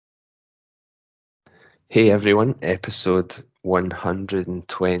Hey everyone, episode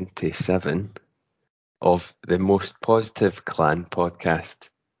 127 of the most positive clan podcast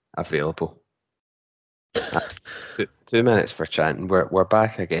available. Two minutes for chanting. We're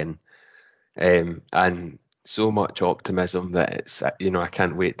back again, and so much optimism that it's I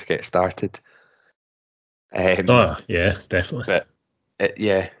can't wait to get started. Yeah, definitely. But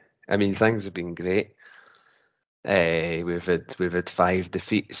I mean things have been great. We've had 5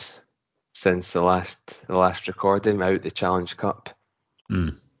 defeats since the last recording out the Challenge Cup.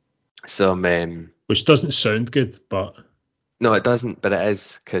 Which doesn't sound good, but no, it doesn't. But it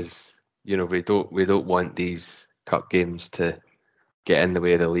is because we don't want these cup games to get in the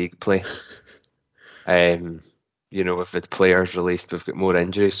way of the league play. We've had players released, we've got more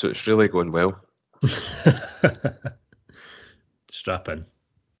injuries, so it's really going well. Strap in.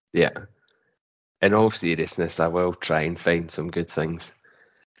 Yeah. In all seriousness, I will try and find some good things.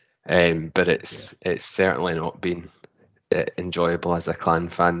 But it's certainly not been enjoyable as a clan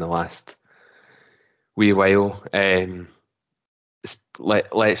fan the last wee while.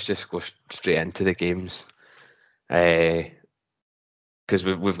 Let's just go straight into the games, because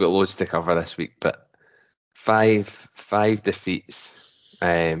we've got loads to cover this week. But five defeats,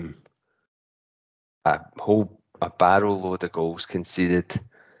 a barrel load of goals conceded,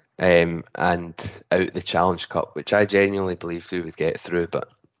 and out the Challenge Cup, which I genuinely believed we would get through, but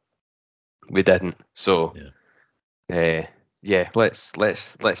we didn't. So, let's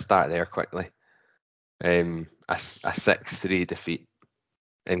start there quickly. A 6-3 defeat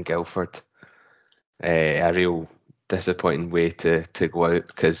in Guildford. A real disappointing way to go out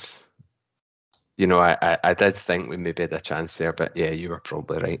because I did think we maybe had a chance there, but yeah, you were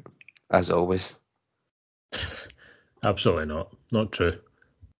probably right as always. Absolutely not true.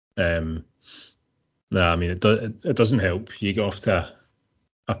 I mean it doesn't help. You get off to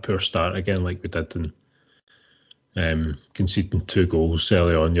a poor start again, like we did, and conceding 2 goals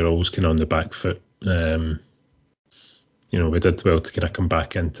early on. You're always kind of on the back foot. We did well to kind of come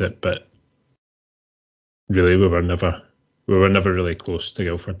back into it, but really we were never really close to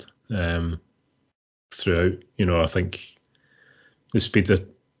Guildford throughout. I think the speed of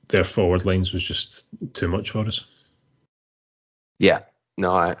their forward lines was just too much for us. Yeah,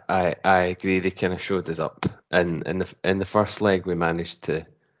 no, I agree. They kind of showed us up, and in the first leg we managed to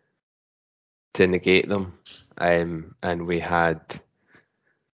negate them, and we had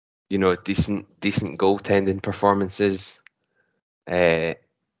decent goaltending performances. In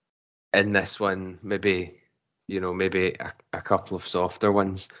this one, maybe a couple of softer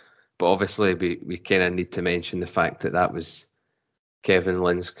ones, but obviously we kind of need to mention the fact that was Kevin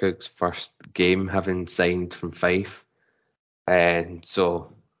Linskog's first game having signed from Fife, and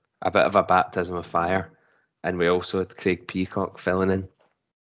so a bit of a baptism of fire. And we also had Craig Peacock filling in.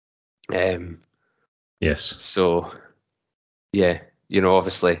 Yes. So yeah,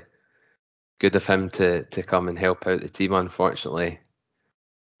 obviously good of him to come and help out the team. Unfortunately,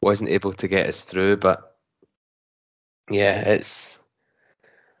 wasn't able to get us through, but yeah,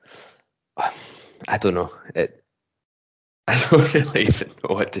 I don't know. I don't really even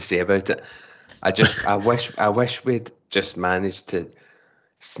know what to say about it. I wish we'd just managed to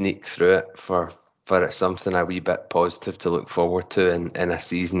sneak through it for something a wee bit positive to look forward to in a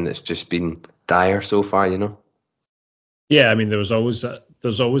season that's just been dire so far, Yeah, I mean there's always a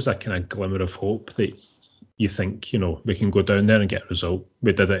kind of glimmer of hope that you think, we can go down there and get a result.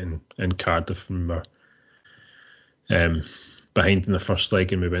 We did it in Cardiff and we were behind in the first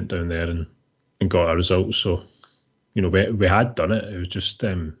leg and we went down there and got a result. So, we had done it. It was just,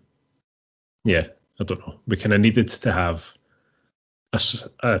 I don't know. We kind of needed to have a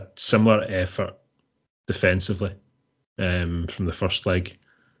similar effort defensively from the first leg.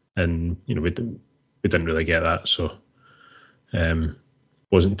 And, we didn't really get that. So,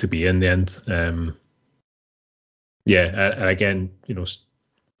 wasn't to be in the end. And again,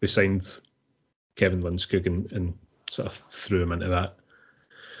 we signed Kevin Linskog and sort of threw him into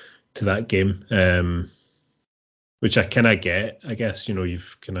that game, which I kind of get. I guess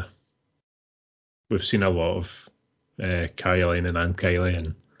we've seen a lot of Carolina and Kylie,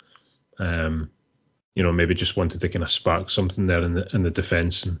 and maybe just wanted to kind of spark something there in the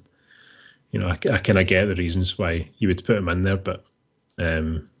defence, and I kind of get the reasons why you would put him in there, but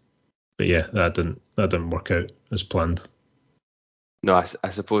yeah, that didn't work out as planned. No, I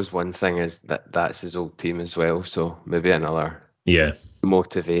suppose one thing is that's his old team as well, so maybe another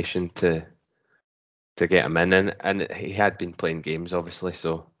motivation to get him in, and he had been playing games obviously,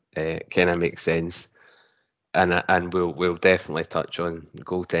 so it kind of makes sense, and we'll definitely touch on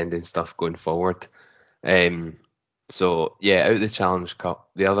goaltending stuff going forward. So yeah, out the Challenge Cup,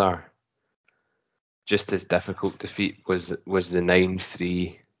 the other just as difficult defeat was the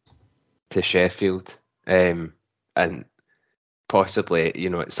 9-3 to Sheffield, and possibly,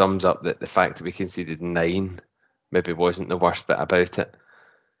 it sums up that the fact that we conceded 9 maybe wasn't the worst bit about it.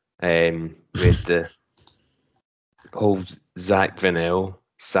 We had the whole Zach Vinnell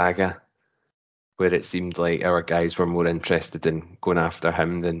saga, where it seemed like our guys were more interested in going after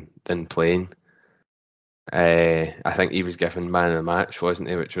him than playing. I think he was given man of the match, wasn't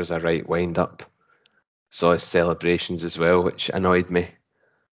he? Which was a right wind up. Saw his celebrations as well, which annoyed me.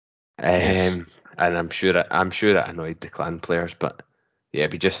 Yes. And I'm sure it annoyed the Clan players, but yeah,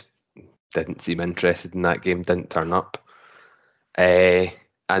 we just didn't seem interested in that game. Didn't turn up. And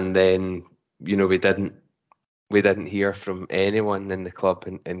then we didn't hear from anyone in the club,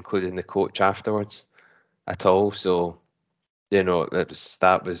 including the coach afterwards at all. So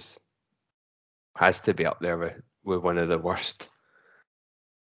that has to be up there with one of the worst.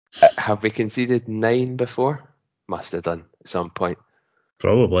 Have we conceded 9 before? Must have done at some point.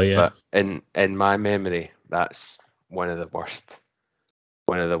 Probably, yeah. But in my memory, that's one of the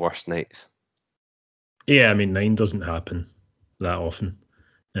worst nights. Yeah, I mean, 9 doesn't happen that often.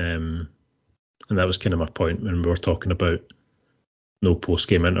 And that was kind of my point when we were talking about no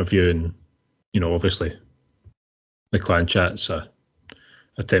post-game interview. And, obviously, the clan chats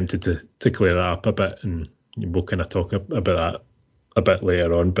attempted to clear that up a bit. And we'll kind of talk about that a bit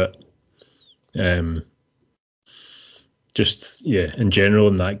later on. But just, yeah, in general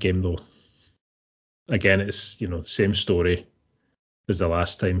in that game, though, again, it's, same story as the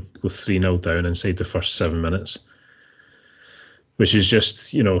last time. Go 3-0 down inside the first 7 minutes, which is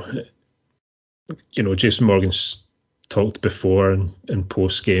just, Jason Morgan's talked before in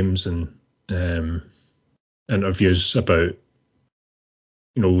post games and interviews about,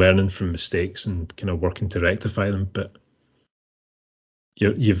 learning from mistakes and kind of working to rectify them. But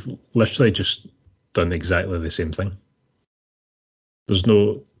you've literally just done exactly the same thing.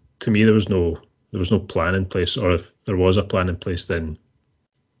 To me, there was no plan in place, or if there was a plan in place, then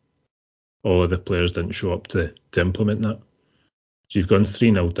all of the players didn't show up to implement that. So you've gone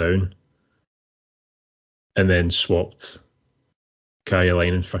 3-0 down and then swapped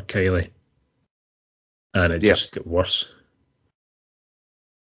Kylie for Kylie, and it just got worse.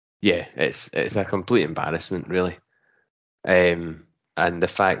 Yeah, it's a complete embarrassment, really. And the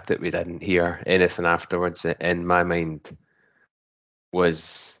fact that we didn't hear anything afterwards, in my mind,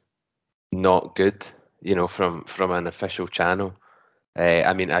 was not good. From an official channel.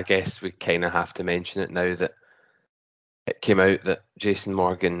 I mean, I guess we kind of have to mention it now that it came out that Jason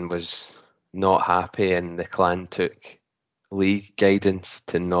Morgan was not happy, and the clan took league guidance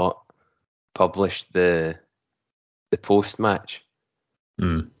to not publish the post match.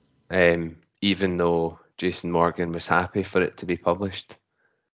 Even though Jason Morgan was happy for it to be published.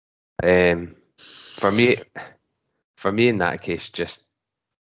 For me in that case,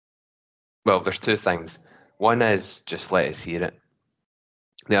 there's two things. One is just let us hear it.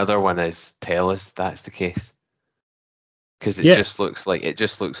 The other one is tell us that's the case, because it just looks like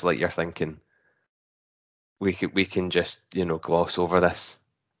you're thinking we can just gloss over this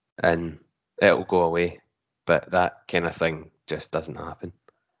and it'll go away, but that kind of thing just doesn't happen.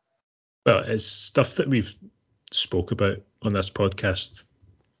 Well, it's stuff that we've spoke about on this podcast,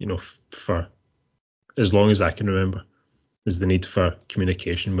 for as long as I can remember, is the need for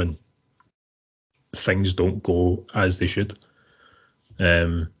communication when things don't go as they should.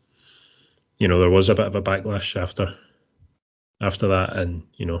 There was a bit of a backlash after that, and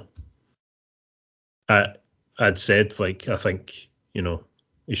I'd said, like, I think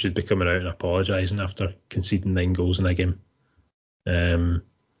he should be coming out and apologising after conceding 9 goals in a game.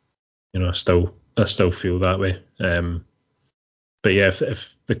 I still feel that way. But yeah,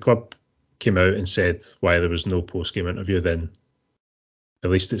 if the club came out and said why there was no post-game interview, then at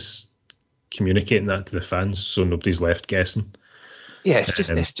least it's communicating that to the fans, so nobody's left guessing. Yeah,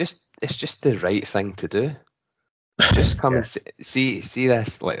 it's just the right thing to do. Just come and see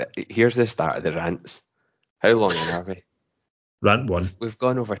this. Like, here's the start of the rants. How long in are we? Rant 1. We've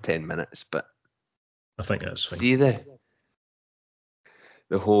gone over 10 minutes, but I think that's fine. See the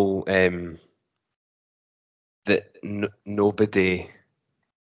whole that nobody,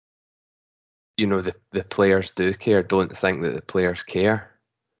 the players do care. Don't think that the players care.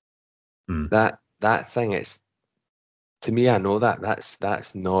 That thing, it's, to me, I know that's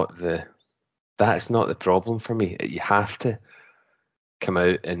not the problem for me. You have to come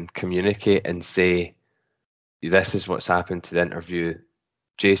out and communicate and say, this is what's happened to the interview.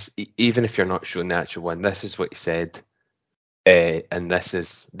 Jace, even if you're not showing the actual one, this is what he said, and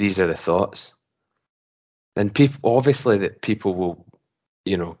these are the thoughts. And people, obviously, that people will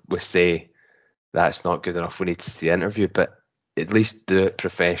say, that's not good enough. We need to see the interview, but at least do it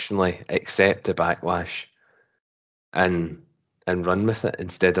professionally, accept the backlash, and run with it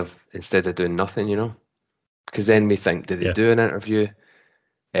instead of doing nothing, Because then we think, do they Yeah. do an interview?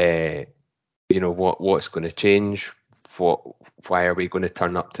 What's going to change? Why are we going to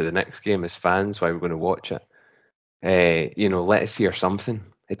turn up to the next game as fans? Why are we going to watch it? Let us hear something.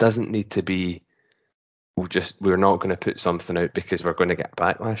 It doesn't need to be. We're not going to put something out because we're going to get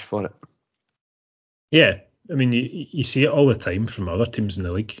backlash for it. Yeah. I mean, you see it all the time from other teams in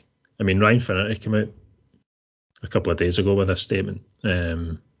the league. I mean, Ryan Finnerty came out a couple of days ago with a statement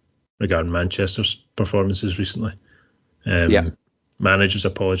regarding Manchester's performances recently. Yeah. Managers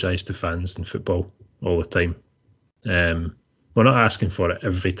apologise to fans in football all the time. We're not asking for it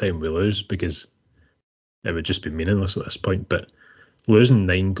every time we lose because it would just be meaningless at this point. But losing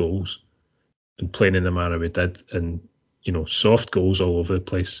 9 goals and playing in the manner we did, and soft goals all over the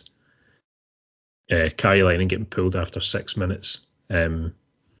place. Kyle Lennon getting pulled after 6 minutes.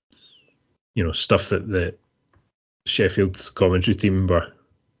 Stuff that the Sheffield's commentary team were.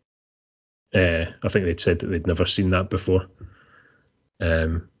 I think they'd said that they'd never seen that before.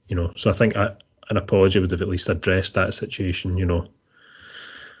 So I think an apology would have at least addressed that situation. We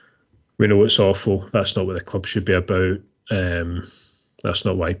know it's awful. That's not what the club should be about. That's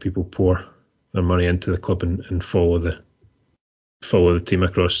not why people pour their money into the club and follow the team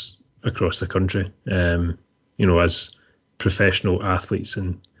across the country. As professional athletes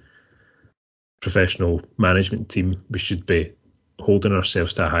and professional management team, we should be holding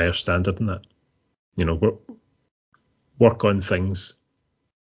ourselves to a higher standard than that. Work on things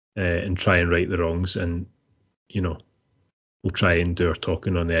and try and right the wrongs, and we'll try and do our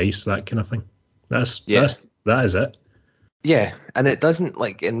talking on the ice, that kind of thing. That is it. Yeah, and it doesn't,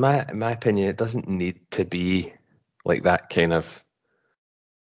 like, in my opinion, it doesn't need to be like that kind of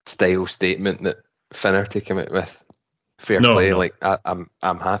style statement that Finnerty came out with. Fair No, play, no. like I'm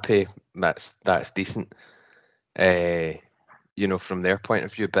happy. That's decent. From their point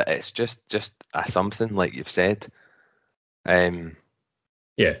of view, but it's just a something, like you've said.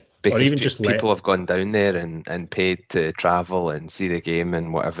 Yeah, or Because even just people have gone down there and paid to travel and see the game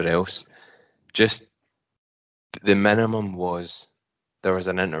and whatever else. Just the minimum was there was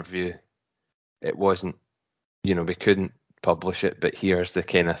an interview. It wasn't, we couldn't publish it, but here's the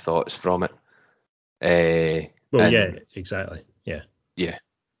kind of thoughts from it. well, yeah, And exactly. Yeah, yeah,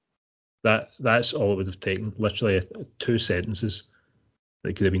 that's all it would have taken. Literally 2 sentences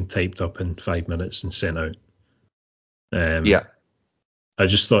that could have been typed up in 5 minutes and sent out. yeah, I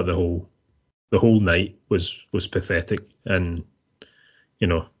just thought the whole night was pathetic, and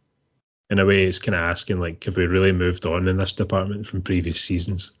in a way, it's kind of asking, like, have we really moved on in this department from previous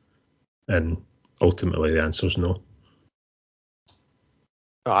seasons? And ultimately, the answer is no.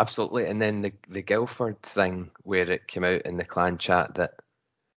 oh, absolutely. And then the Guildford thing, where it came out in the clan chat that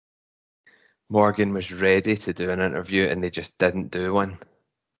Morgan was ready to do an interview and they just didn't do one.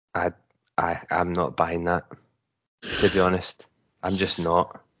 I'm not buying that, to be honest. I'm just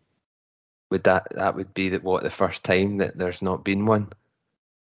not. That would be the first time that there's not been one?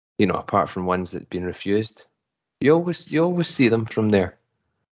 Apart from ones that've been refused. You always see them from there.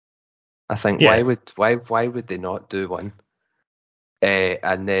 I think Yeah, why would they not do one?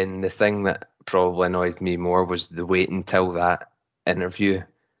 And then the thing that probably annoyed me more was the wait until that interview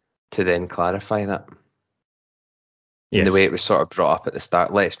to then clarify that. And the way yes, it was sort of brought up at the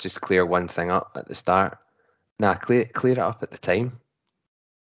start, let's just clear one thing up at the start. Nah, clear it up at the time.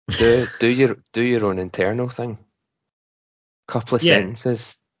 Do your own internal thing. Couple of yeah,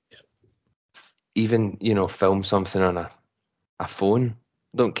 sentences. Even, film something on a phone.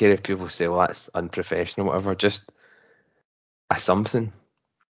 Don't care if people say, well, that's unprofessional, whatever. Just a something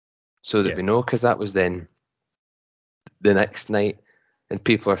so that yeah, we know, because that was then the next night, and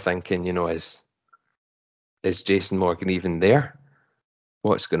people are thinking, is Jason Morgan even there?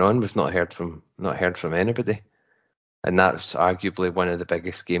 What's going on? We've not heard from anybody, and that's arguably one of the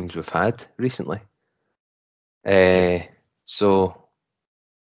biggest games we've had recently. yeah, So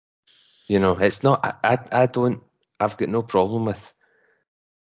it's not. I don't. I've got no problem with,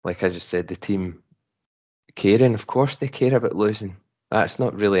 like I just said, the team caring. Of course, they care about losing. That's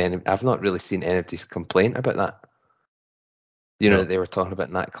not really any. I've not really seen anybody's complaint about that. no, They were talking about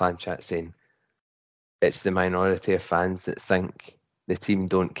in that clan chat saying it's the minority of fans that think the team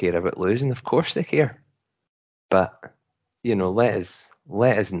don't care about losing. Of course they care, but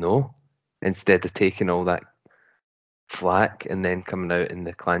let us know instead of taking all that flack and then coming out in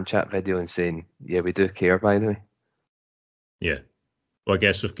the clan chat video and saying, yeah, we do care, by the way. yeah. Well, I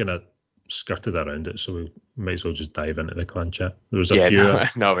guess we've kind of skirted around it, so we might as well just dive into the clan chat. There was a Yeah, few. no,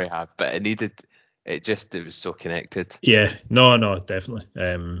 no, we have, but it needed. It was so connected. Yeah, no, definitely.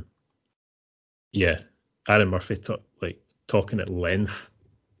 Yeah, Aaron Murphy talking at length.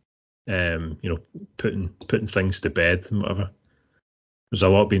 Putting things to bed and whatever. There's a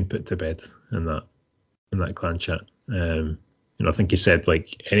lot being put to bed in that clan chat. I think he said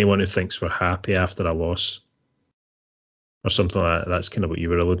like anyone who thinks we're happy after a loss or something like that. That's kind of what you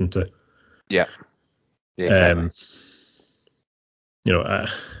were alluding to. Yeah, exactly.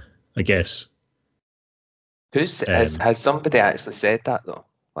 I guess. Has somebody actually said that though?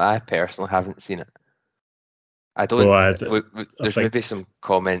 Well, I personally haven't seen it. I Well, don't. I There's think maybe some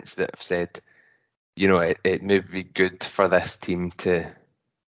comments that have said, it may be good for this team to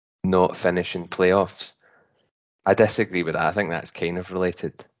not finish in playoffs. I disagree with that. I think that's kind of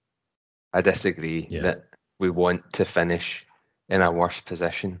related. I disagree yeah, that we want to finish in a worse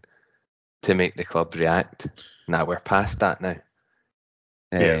position to make the club react. Now we're past that now.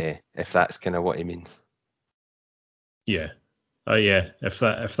 yeah, If that's kind of what he means. yeah. Yeah. If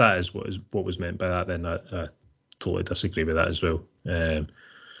that is what was meant by that, then I totally disagree with that as well. How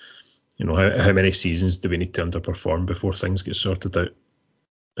many seasons do we need to underperform before things get sorted out?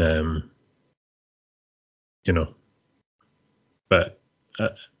 But I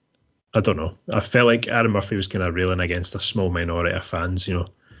don't know. I felt like Aaron Murphy was kind of railing against a small minority of fans.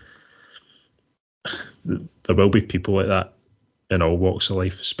 There will be people like that in all walks of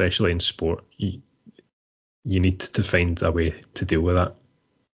life, especially in sport. You need to find a way to deal with that.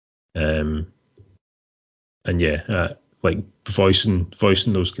 And yeah, like voicing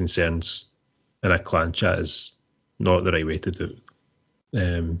those concerns in a clan chat is not the right way to do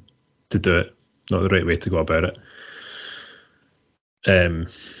it. Not the right way to go about it. No,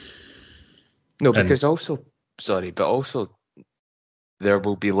 And because also, sorry, but also there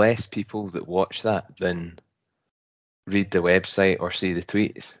will be less people that watch that than read the website or see the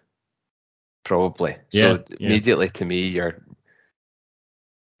tweets, probably. yeah, So yeah, immediately to me,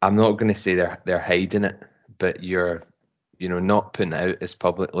 I'm not going to say they're hiding it, but you're, not putting it out as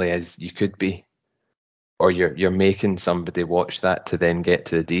publicly as you could be, or you're making somebody watch that to then get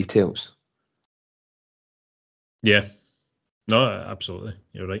to the details. yeah. No, absolutely,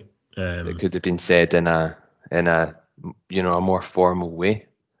 you're right. That could have been said in a a more formal way.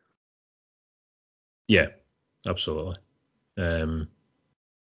 Yeah, absolutely. Um,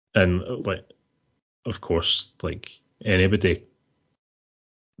 and of course, like anybody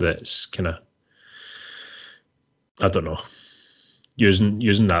that's kind of, I don't know,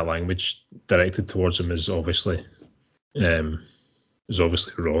 using that language directed towards him um, is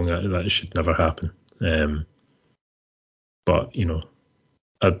obviously wrong. That should never happen. But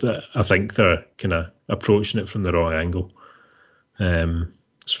I think they're kind of approaching it from the wrong angle.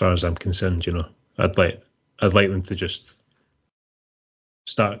 As far as I'm concerned, I'd like them to just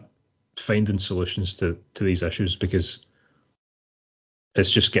start finding solutions to these issues because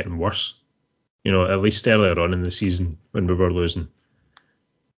it's just getting worse. At least earlier on in the season when we were losing,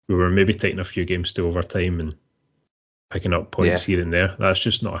 we were maybe taking a few games to overtime and picking up points Yeah. here and there. That's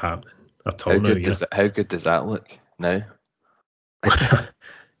just not happening at How all now. good does that look now?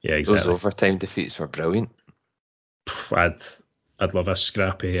 Yeah, Those exactly. overtime defeats were brilliant. I'd love a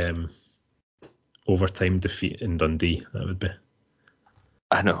scrappy overtime defeat in Dundee. That would be.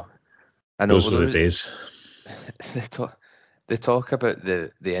 I know. Those Well, were the days. they talk about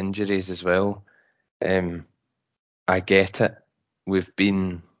the injuries as well. I get it. We've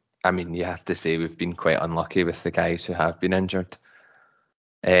been, I mean, you have to say we've been quite unlucky with the guys who have been injured.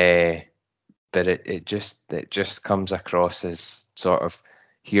 But it just comes across as sort of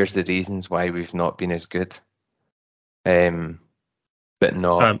here's the reasons why we've not been as good. But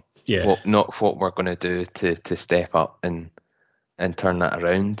Yeah, not what we're going to do to step up and turn that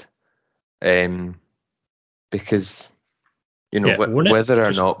around. Um, because yeah. Wouldn't it whether or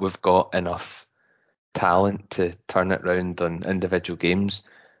just not we've got enough talent to turn it round on individual games,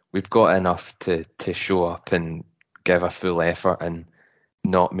 we've got enough to show up and give a full effort and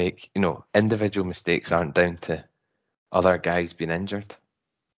not make, individual mistakes aren't down to other guys being injured.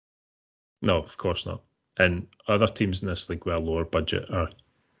 no, of course not. And other teams in this league with a lower budget are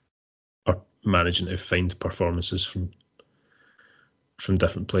managing to find performances from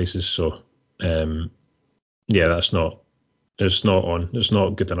different places. So yeah, it's not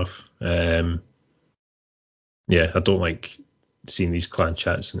good enough. Yeah, I don't like seeing these clan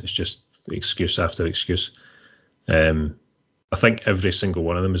chats and it's just excuse after excuse. I think every single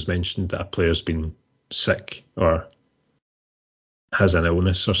one of them has mentioned that a player's been sick or has an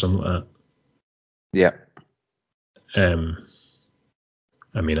illness or something like Yeah. that.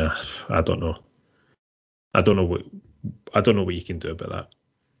 I mean, I don't know. I don't know what you can do about that.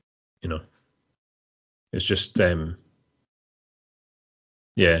 You know. It's just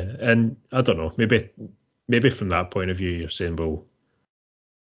yeah, and I don't know, maybe from that point of view you're saying, well,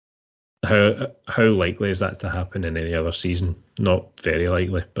 how likely is that to happen in any other season? Not very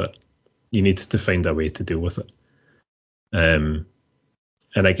likely, but you need to find a way to deal with it. And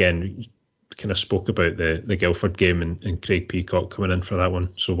again, kind of spoke about the Guildford game and Craig Peacock coming in for that one.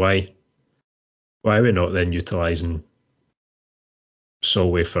 So why are we not then utilising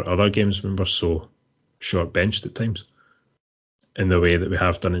Solway for other games when we're so short benched at times in the way that we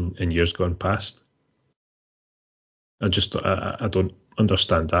have done in years gone past? I don't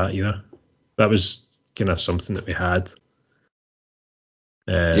understand that either. That was kind of something that we had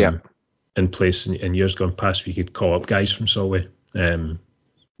in place in years gone past. We could call up guys from Solway.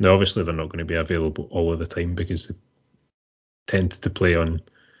 Now, obviously, they're not going to be available all of the time because they tend to play on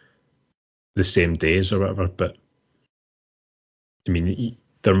the same days or whatever. But I mean,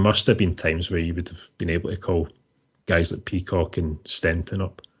 there must have been times where you would have been able to call guys like Peacock and Stenton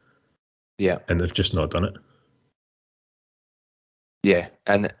up. Yeah. And they've just not done it. Yeah.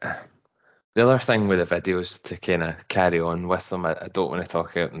 And the other thing with the videos, to kind of carry on with them, I don't want to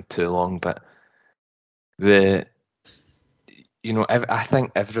talk about them too long, but I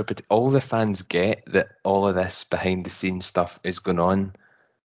think everybody, all the fans get that all of this behind the scenes stuff is going on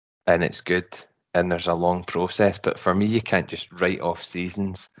and it's good and there's a long process. But for me, you can't just write off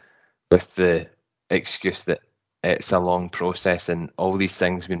seasons with the excuse that it's a long process and all these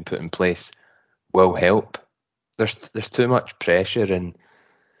things being put in place will help. There's too much pressure and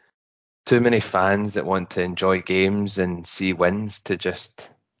too many fans that want to enjoy games and see wins to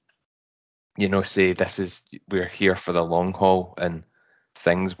just, say we're here for the long haul and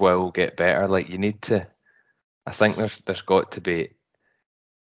things will get better. Like, you need to, I think there's got to be,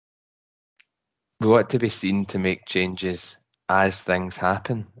 we want to be seen to make changes as things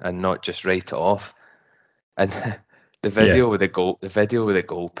happen and not just write it off. And the video with the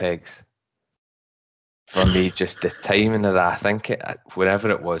goal pegs, for me, just the timing of that, I think wherever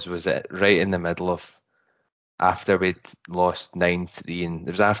it was it right in the middle of after we'd lost 9-3, and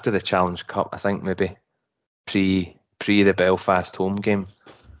it was after the Challenge Cup, I think, maybe pre the Belfast home game.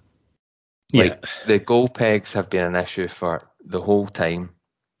 Like, the goal pegs have been an issue for the whole time.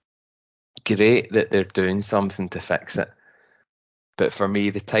 Great that they're doing something to fix it, but for me,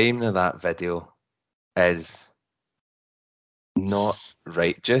 the timing of that video is not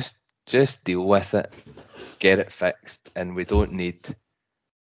right. Just deal with it, get it fixed, and we don't need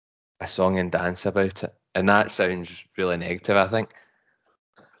a song and dance about it. And that sounds really negative. I think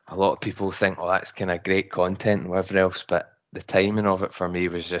a lot of people think, oh, that's kind of great content and whatever else, but the timing of it for me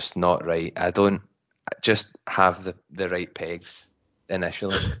was just not right. I don't just have the right pegs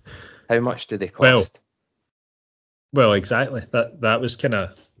initially. How much do they cost? Well, exactly. That was kind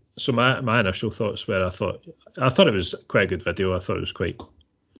of, so my initial thoughts were, I thought it was quite a good video. I thought it was quite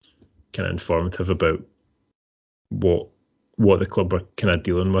kind of informative about what the club were kind of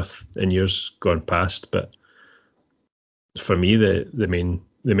dealing with in years gone past. But for me, the main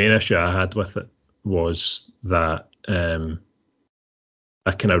issue I had with it was that a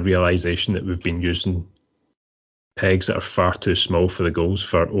kind of realization that we've been using pegs that are far too small for the goals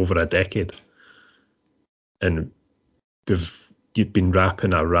for over a decade, and you've been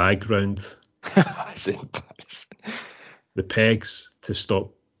wrapping a rag round the pegs to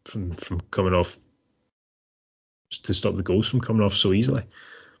stop from coming off, to stop the goals from coming off so easily.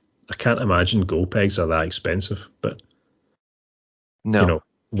 I can't imagine goal pegs are that expensive, but no.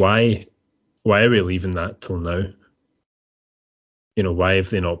 Why are we leaving that till now? Why have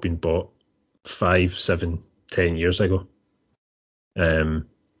they not been bought 5, 7, 10 years ago?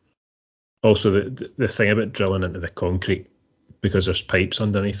 Also, the thing about drilling into the concrete because there's pipes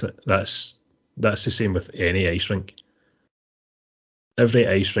underneath it, that's the same with any ice rink. Every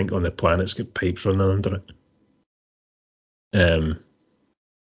ice rink on the planet's got pipes running under it. I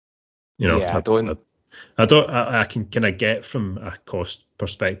can kind of get from a cost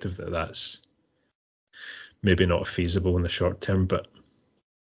perspective that's maybe not feasible in the short term, but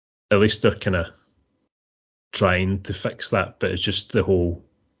at least they're kind of trying to fix that. But it's just the whole,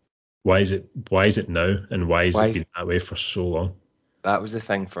 why is it now, and why has it been that way for so long? That was the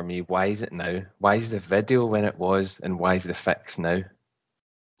thing for me. Why is it now? Why is the video when it was, and why is the fix now?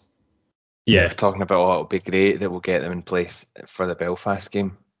 Yeah. We're talking about, it'll be great that we'll get them in place for the Belfast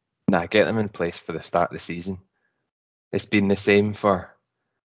game. Nah, get them in place for the start of the season. It's been the same for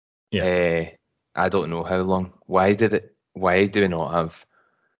I don't know how long. Why do we not have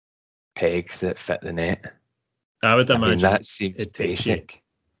pegs that fit the net? I would imagine that seems it basic. takes you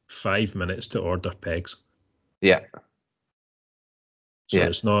 5 minutes to order pegs. Yeah. So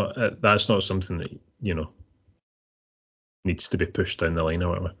it's not that's not something that needs to be pushed down the line or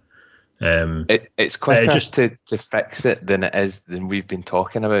whatever. It's quicker to fix it than we've been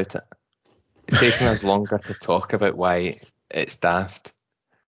talking about it. It's taken us longer to talk about why it's daft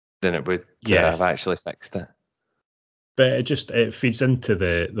than it would to have actually fixed it. But it feeds into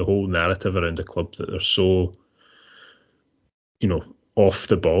the whole narrative around the club that they're so, off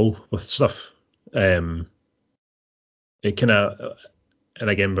the ball with stuff. It kind of, and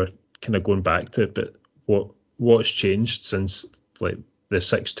again we're kind of going back to it, but what's changed since like the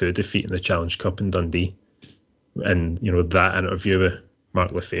 6-2 defeat in the Challenge Cup in Dundee, and that interview with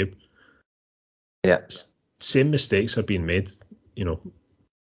Mark Lefebvre. Yeah, same mistakes are being made.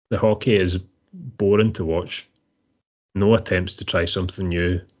 The hockey is boring to watch. No attempts to try something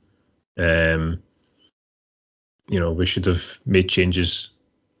new. We should have made changes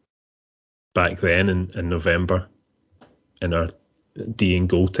back then in November in our D and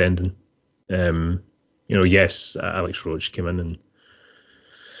goaltending. Yes, Alex Roach came in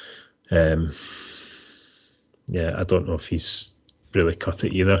and I don't know if he's really cut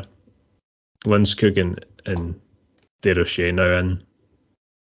it either. Lindskog and Desrochers now in.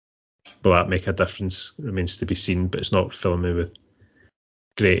 Will that make a difference? Remains to be seen, but it's not filling me with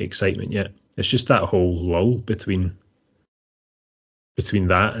great excitement yet. It's just that whole lull between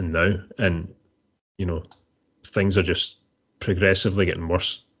that and now, and things are just progressively getting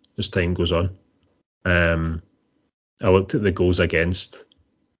worse as time goes on. I looked at the goals against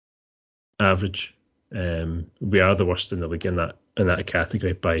average. We are the worst in the league in that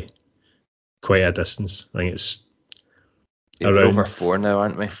category by quite a distance. I think it's around over 4 now,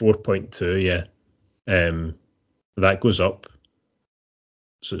 aren't we? 4.2, yeah. That goes up.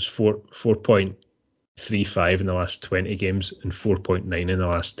 So it's 4.35 in the last 20 games and 4.9 in the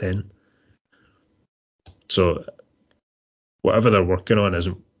last 10. So whatever they're working on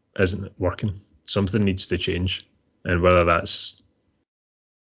isn't working. Something needs to change, and whether that's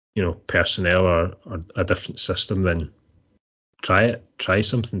personnel or a different system, then try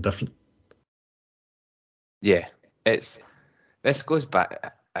something different. Yeah, it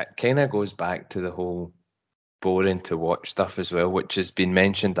kind of goes back to the whole boring to watch stuff as well, which has been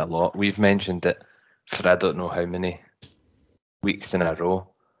mentioned a lot. We've mentioned it for I don't know how many weeks in a row.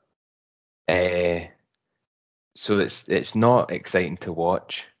 So it's not exciting to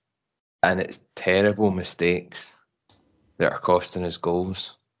watch, and it's terrible mistakes that are costing us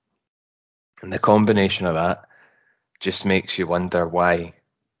goals. And the combination of that just makes you wonder why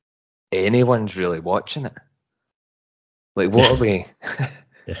anyone's really watching it. Like, what are we?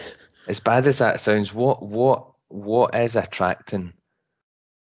 Yeah. As bad as that sounds, what is attracting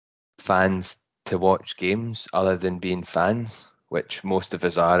fans to watch games other than being fans, which most of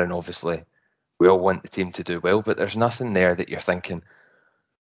us are, and obviously we all want the team to do well, but there's nothing there that you're thinking,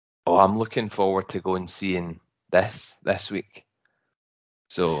 oh, I'm looking forward to going and seeing this week.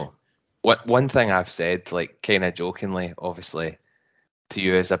 So one thing I've said, like kind of jokingly, obviously, to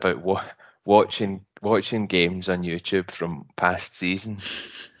you is about watching games on YouTube from past seasons.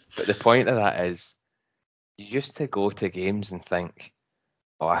 But the point of that is, you used to go to games and think,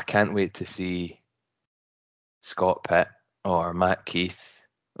 oh, I can't wait to see Scott Pitt or Matt Keith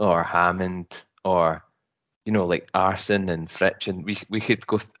or Hammond or like Arson and Fritsch, and we could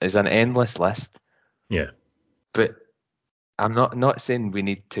go as an endless list. Yeah. But I'm not saying we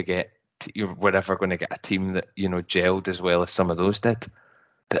need to get we're ever going to get a team that gelled as well as some of those did.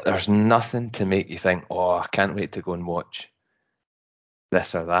 But there's nothing to make you think, oh, I can't wait to go and watch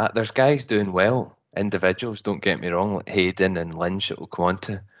this or that. There's guys doing well, individuals, don't get me wrong, like Hayden and Lynch that we'll come on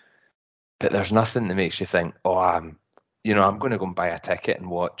to. But there's nothing that makes you think, oh, I'm going to go and buy a ticket and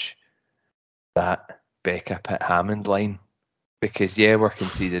watch that Becca Pitt Hammond line. Because, yeah, we're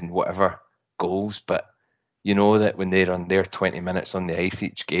conceding whatever goals, but you know that when they're on their 20 minutes on the ice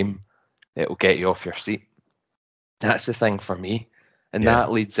each game, it'll get you off your seat. That's the thing for me. And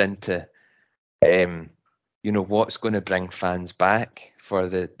that leads into, what's going to bring fans back for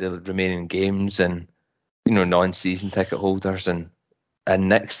the remaining games and, non-season ticket holders and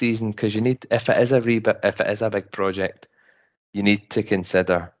next season, because you need, if it is a big project, you need to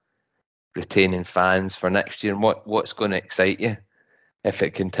consider retaining fans for next year and what's going to excite you if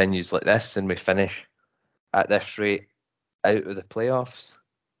it continues like this and we finish at this rate out of the playoffs,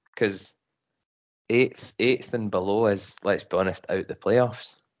 because eighth and below is, let's be honest, out the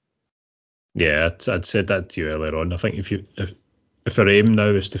playoffs. Yeah, I'd said that to you earlier on. I think if our aim now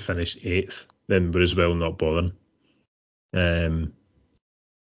is to finish 8th, then we're as well not bothering.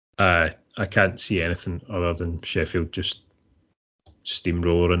 I can't see anything other than Sheffield just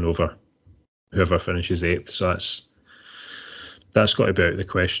steamrolling over whoever finishes 8th. So that's got to be out of the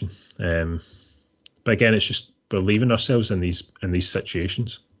question. But again, it's just we're leaving ourselves in these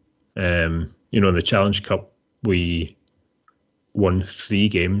situations. In the Challenge Cup, we won 3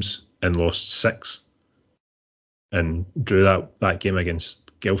 games and lost 6, and drew that game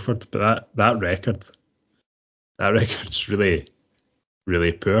against Guildford. But that record's really,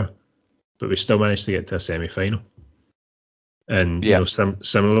 really poor. But we still managed to get to a semi-final. And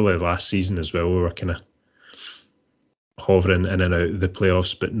similarly last season as well, we were kind of hovering in and out of the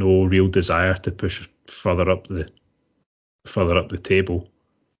playoffs, but no real desire to push further up the table.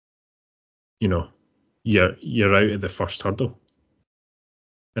 You're out at the first hurdle,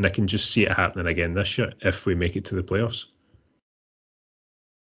 and I can just see it happening again this year if we make it to the playoffs.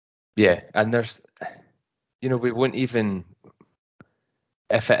 Yeah, and there's, we won't even,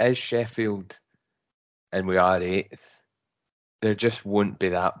 if it is Sheffield and we are 8th, there just won't be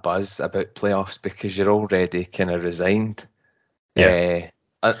that buzz about playoffs because you're already kind of resigned. Yeah.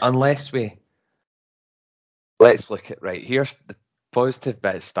 Unless let's look at, right, here's the positive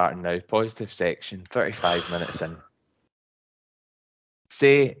bit starting now, positive section, 35 minutes in.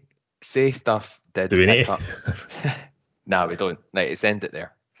 Say stuff did Do we pick need? up. No, we don't. Right, let's end it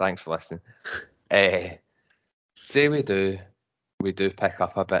there. Thanks for listening. Say we do pick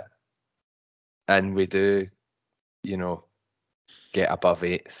up a bit, and we do, get above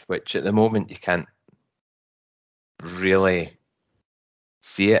 8th, which at the moment you can't really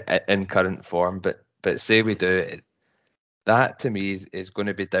see it in current form. But say we do, that to me is going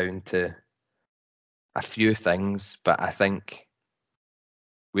to be down to a few things. But I think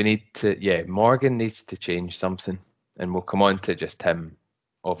we need to, Morgan needs to change something, and we'll come on to just him,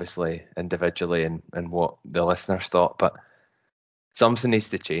 obviously, individually and what the listeners thought. But something needs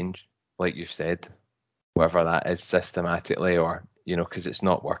to change, like you've said, whether that is systematically or, because it's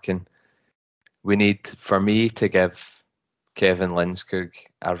not working. We need, for me, to give Kevin Lindskog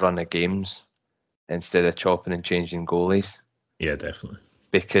a run of games instead of chopping and changing goalies. Yeah, definitely.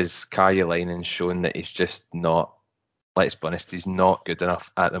 Because Karjalainen's shown that he's just not, let's be honest, he's not good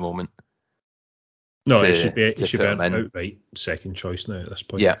enough at the moment. No, he should be an outright second choice now at this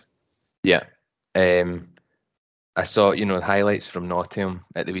point. Yeah. I saw, the highlights from Nottingham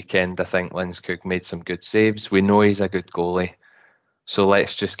at the weekend. I think Lindskog made some good saves. We know he's a good goalie, so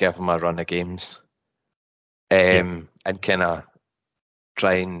let's just give him a run of games, and kind of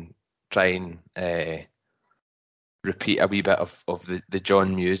try and repeat a wee bit of the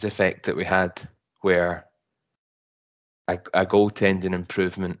John Muse effect that we had, where a goaltending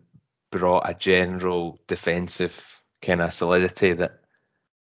improvement brought a general defensive kind of solidity that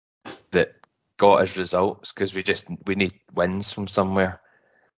got us results, because we need wins from somewhere.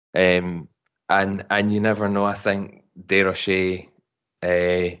 And you never know. I think Desrochers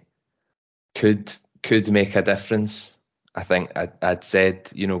could make a difference. I think I'd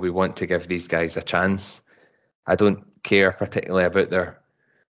said, we want to give these guys a chance. I don't care particularly about their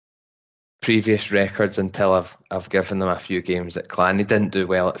previous records until I've given them a few games at Clan. They didn't do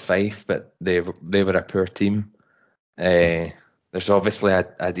well at Fife, but they were a poor team. There's obviously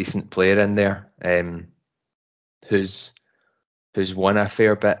a decent player in there, who's won a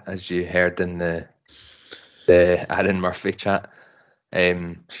fair bit, as you heard in the Aaron Murphy chat.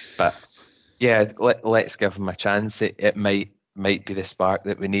 But yeah, let's give him a chance. It might be the spark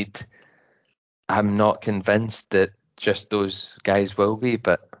that we need. I'm not convinced that just those guys will be,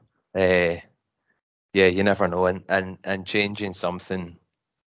 but you never know. And changing something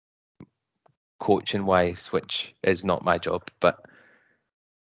coaching wise, which is not my job, but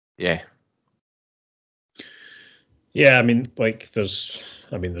yeah. Yeah, I mean, there's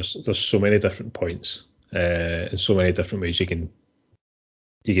so many different points, and so many different ways you can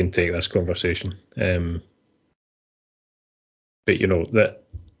take this conversation. But that,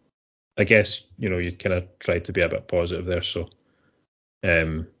 I guess, you kind of try to be a bit positive there. So,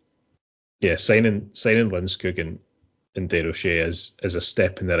 signing Lindskog and Desrochers is a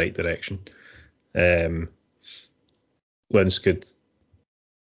step in the right direction. Lindskog,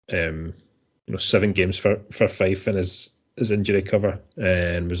 7 games for Fife in his injury cover,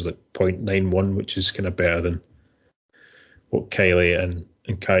 and was like 0.91, which is kind of better than what Kylie and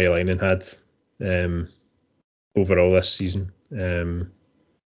Karjalainen had overall this season. And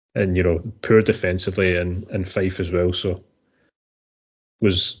poor defensively in Fife as well, so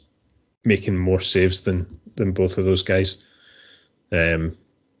was making more saves than both of those guys.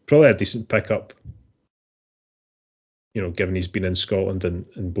 Probably a decent pickup, given he's been in Scotland and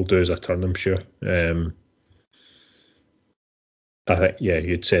will do as a turn, I'm sure. I think,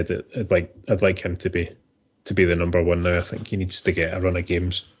 you'd said that I'd like him to be the number one now. I think he needs to get a run of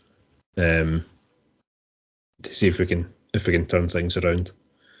games, to see if we can if we can turn things around.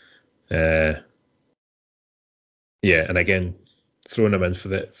 Yeah, and again, throwing him in for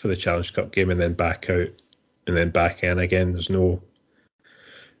the Challenge Cup game and then back out and then back in again. There's no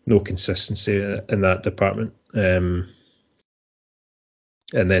consistency in that department. And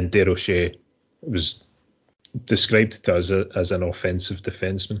then Dale O'Shea was described to us as an offensive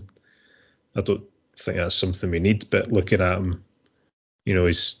defenseman. I don't think that's something we need, but looking at him,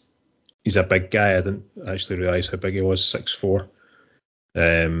 he's a big guy. I didn't actually realise how big he was, 6'4".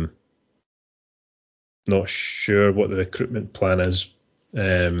 Not sure what the recruitment plan is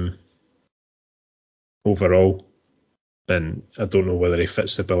overall, and I don't know whether he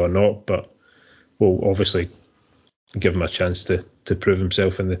fits the bill or not, but we'll obviously give him a chance to prove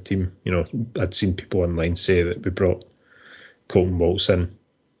himself in the team. I'd seen people online say that we brought Colton Waltz in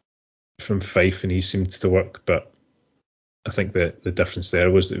from Fife and he seemed to work, but I think the difference there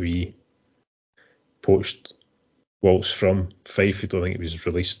was that we poached Waltz from Fife. I don't think he was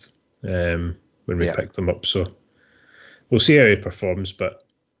released when we picked him up, so we'll see how he performs, but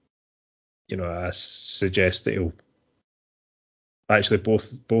I suggest that he'll actually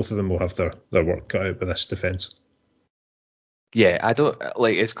both of them will have their work cut out with this defence. Yeah, I don't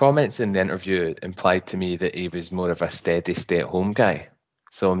like his comments in the interview implied to me that he was more of a steady stay-at-home guy.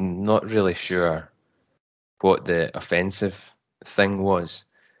 So I'm not really sure what the offensive thing was.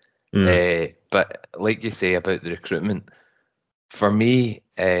 But like you say about the recruitment, for me,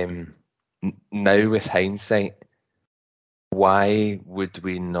 now with hindsight, why would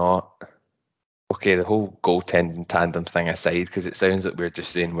we not? Okay, the whole goaltending tandem thing aside, because it sounds like we're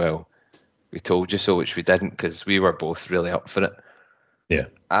just saying, well, we told you so, which we didn't, because we were both really up for it. Yeah.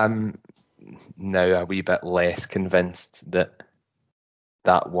 I'm now a wee bit less convinced that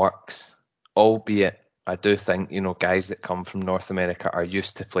works, albeit I do think, guys that come from North America are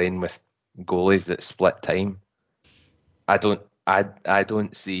used to playing with goalies that split time. I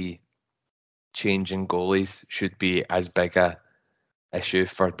don't see changing goalies should be as big a issue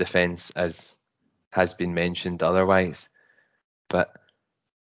for defence as has been mentioned otherwise. But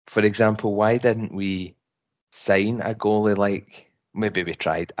for example, why didn't we sign a goalie like, maybe we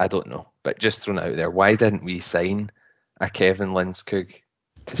tried, I don't know, but just thrown out there, why didn't we sign a Kevin Lindskog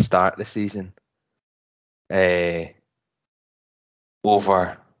to start the season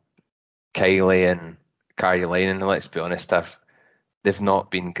over Kylie and Carolina? And let's be honest, they've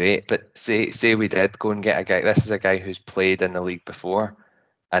not been great, but say we did go and get a guy. This is a guy who's played in the league before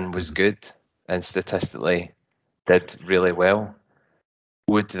and was good and statistically did really well.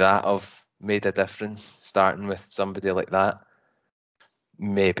 Would that have made a difference starting with somebody like that?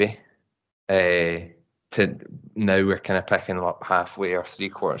 Maybe. To now we're kind of picking them up halfway or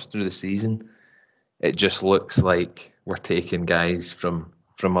 3/4 through the season. It just looks like we're taking guys from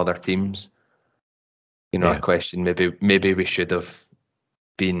other teams. I question maybe we should have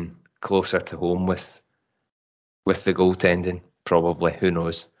been closer to home with the goaltending. Probably, who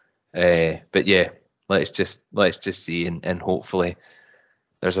knows? But yeah, let's just see and hopefully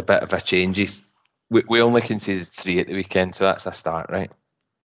there's a bit of a change. We only conceded 3 at the weekend, so that's a start, right?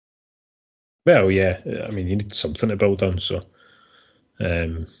 Well, yeah. I mean, you need something to build on, so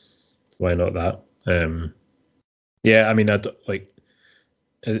why not that? Yeah, I mean,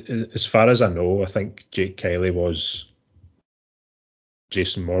 as far as I know, I think Jake Kiley was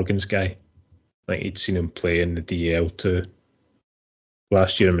Jason Morgan's guy. Like he'd seen him play in the DEL2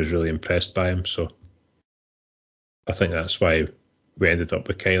 last year and was really impressed by him. So I think that's why we ended up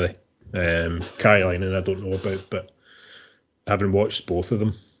with Kiley. Carolina, I don't know about, but having watched both of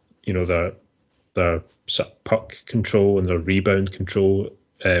them, their sort of puck control and their rebound control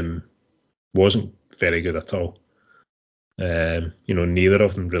wasn't very good at all. Neither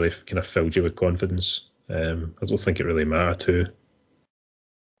of them really kind of filled you with confidence. I don't think it really mattered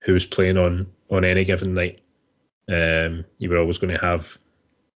who was playing on any given night. You were always going to have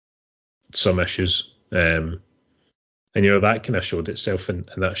some issues. And that kind of showed itself in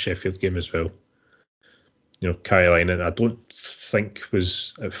that Sheffield game as well. Carolina, I don't think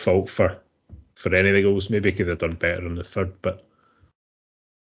was at fault for any of the goals. Maybe he could have done better on the third, but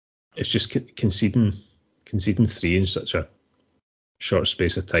it's just conceding 3 in such a short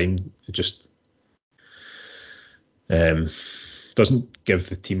space of time. It just doesn't give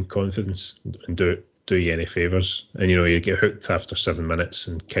the team confidence and do you any favours. And you get hooked after 7 minutes,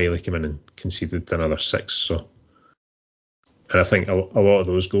 and Kiley came in and conceded another 6. So, and I think a lot of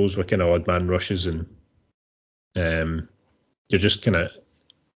those goals were kind of odd man rushes, and you're just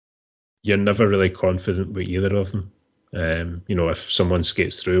you're never really confident with either of them. If someone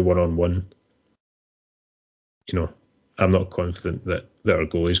skates through 1-on-1, I'm not confident that our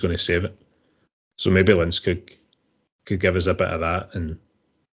goalie's going to save it. So maybe Lindskog could give us a bit of that, and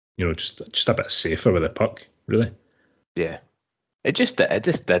just a bit safer with the puck, really. Yeah. It just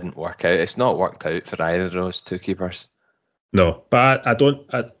didn't work out. It's not worked out for either of those two keepers. No, but I don't.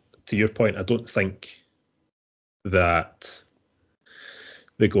 To your point, I don't think that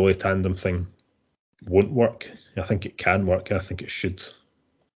the goalie tandem thing won't work. I think it can work. I think it should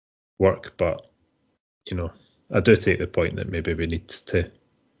work, but I do take the point that maybe we need to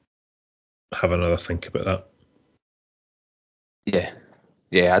have another think about that.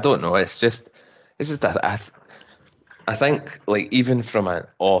 Yeah. I don't know. It's just I think, like, even from an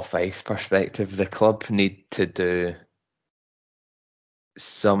off ice perspective, the club need to do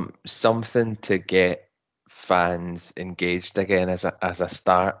something to get fans engaged again as a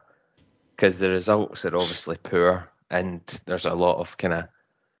start, because the results are obviously poor and there's a lot of kind of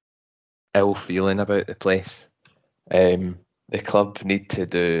ill feeling about the place. The club need to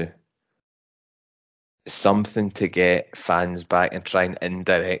do something to get fans back and try and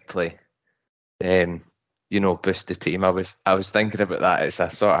indirectly, boost the team. I was thinking about that. It's a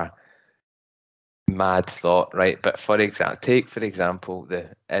sort of mad thought, right? But for example, the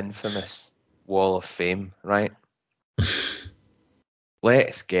infamous Wall of Fame, right?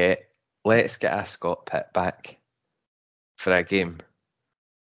 Let's get a Scott Pitt back for a game.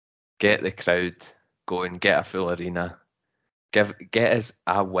 Get the crowd going. Get a full arena. Get us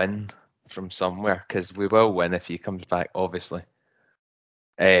a win from somewhere, because we will win if he comes back, obviously.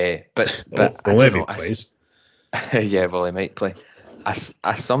 But I Only don't if he know. plays. Yeah, well, he might play.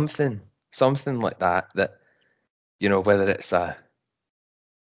 A something like that. That, whether it's a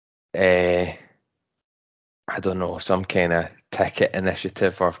I don't know, some kind of ticket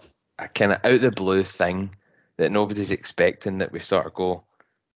initiative or a kind of out of the blue thing that nobody's expecting, that we sort of go,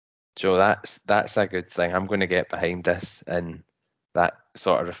 Joe, that's a good thing. I'm going to get behind this, and that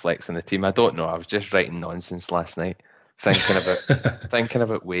sort of reflects on the team. I don't know. I was just writing nonsense last night, thinking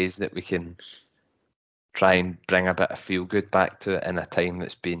about ways that we can try and bring a bit of feel good back to it in a time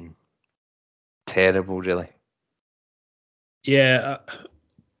that's been terrible, really. Yeah,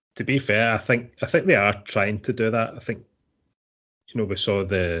 to be fair, I think they are trying to do that. I think we saw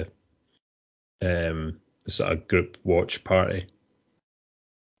the sort of group watch party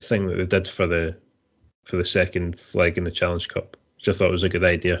thing that they did for the second leg in the Challenge Cup, which I thought was a good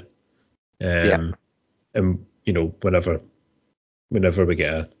idea. Yeah. And whenever we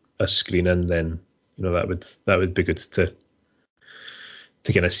get a screen in, then that would be good to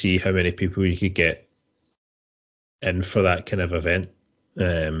kind of see how many people you could get in for that kind of event.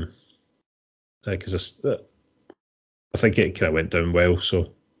 Because I think it kind of went down well.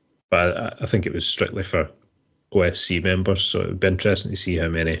 So, but I think it was strictly for OSC members. So it would be interesting to see how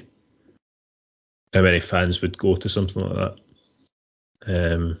many fans would go to something like that.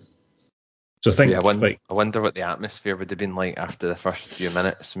 So I think, I wonder what the atmosphere would have been like after the first few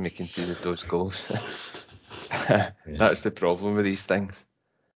minutes when we conceded those goals. That's the problem with these things.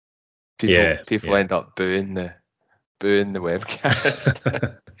 People end up booing the webcast,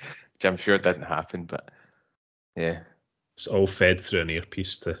 which I'm sure didn't happen, but yeah. It's all fed through an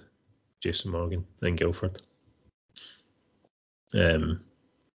earpiece to Jason Morgan in Guildford.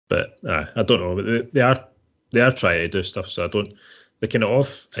 But I don't know. But they are trying to do stuff. So I don't. The kind of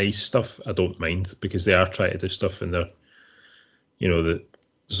off ice stuff I don't mind, because they are trying to do stuff, and they're, there's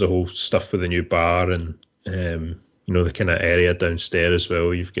the whole stuff with the new bar, and the kind of area downstairs as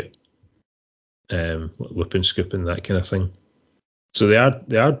well. You've got loop and scoop and that kind of thing. So they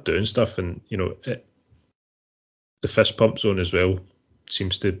are doing stuff, and the fist pump zone as well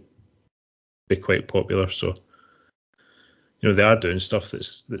seems to be quite popular. So they are doing stuff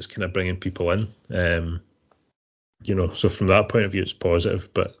that's kind of bringing people in. So from that point of view, it's positive.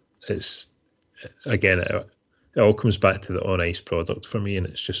 But it's, again, it all comes back to the on ice product for me, and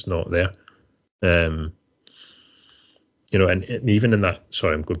it's just not there. And even in that,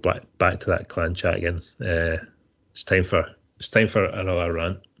 sorry, I'm going back to that clan chat again. It's time for another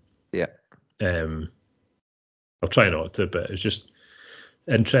rant. Yeah. I'll try not to, but it's just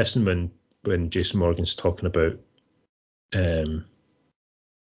interesting when Jason Morgan's talking about,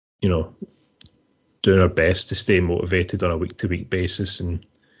 doing our best to stay motivated on a week-to-week basis, and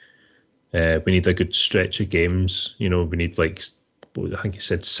we need a good stretch of games. We need, like, I think he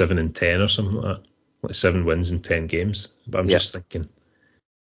said 7 and 10 or something like that, like 7 wins in 10 games. But I'm just thinking,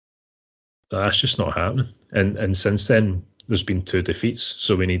 that's just not happening. And since then, there's been 2 defeats,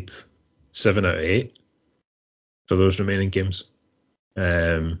 so we need 7 out of 8 for those remaining games.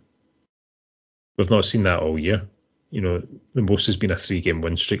 We've not seen that all year. The most has been a 3-game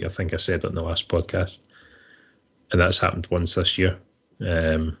win streak. I think I said it in the last podcast, and that's happened once this year.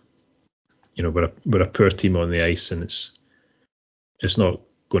 we're a poor team on the ice, and it's not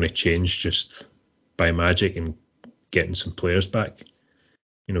going to change just by magic and getting some players back.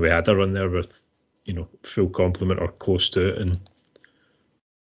 We had a run there with full complement or close to it, and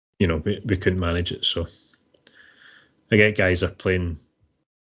we couldn't manage it. So I get guys are playing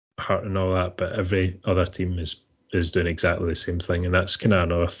hurt and all that, but every other team is doing exactly the same thing, and that's kind of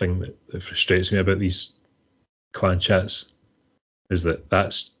another thing that frustrates me about these clan chats, is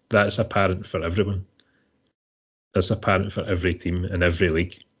that's apparent for everyone. That's apparent for every team in every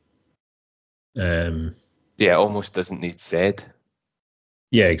league. Yeah, it almost doesn't need said.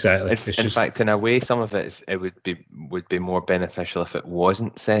 Yeah, exactly. In fact, in a way, some of it would be more beneficial if it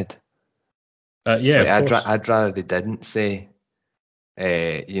wasn't said. Yeah, of course. I'd rather they didn't say,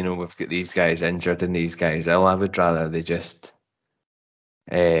 we've got these guys injured and these guys ill. I would rather they just,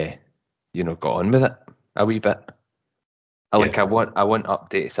 got on with it a wee bit. I want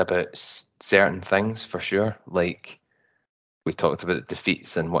updates about certain things for sure. Like we talked about the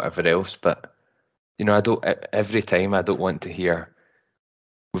defeats and whatever else, but I don't. Every time I don't want to hear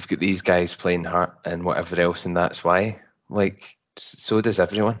we've got these guys playing hurt and whatever else, and that's why. Like so does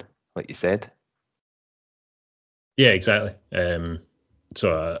everyone, like you said. Yeah, exactly.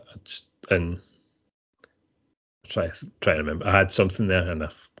 So and try to remember. I had something there, and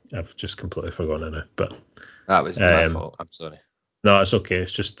I've just completely forgotten it now. But That was my fault. I'm sorry. no, it's okay.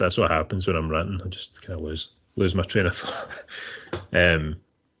 It's just that's what happens when I'm ranting. I just kind of lose my train of thought.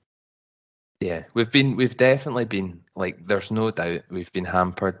 Yeah, we've definitely been like. There's no doubt we've been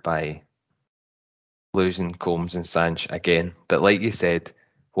hampered by losing Combs and Sanch again. But like you said,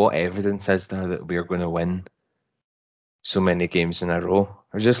 what evidence is there that we're going to win so many games in a row?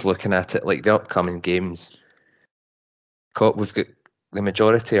 We're just looking at it like the upcoming games. We've got the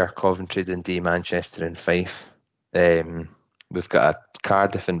majority are Coventry, Dundee, Manchester, and Fife. We've got a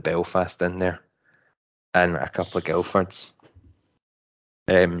Cardiff and Belfast in there, and a couple of Guildfords.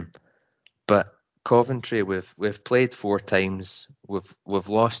 But Coventry, we've played 4 times. We've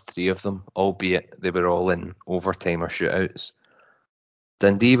lost 3 of them, albeit they were all in overtime or shootouts.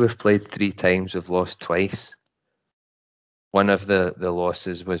 Dundee, we've played 3 times. We've lost twice. One of the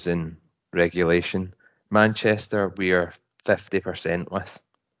losses was in regulation. Manchester, we are 50% with.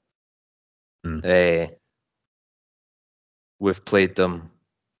 We've played them.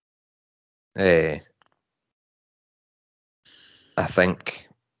 I think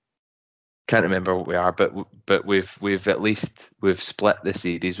can't remember what we are, but we've at least we've split the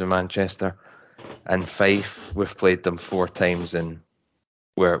series with Manchester. And Fife, we've played them 4 times, and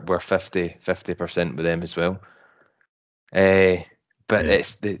we're 50% with them as well. But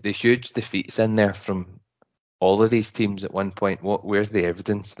it's the huge defeats in there from all of these teams at one point. Where's the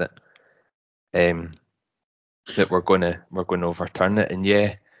evidence that that we're gonna overturn it? And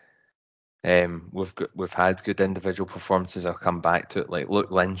yeah, we've had good individual performances. I'll come back to it. Like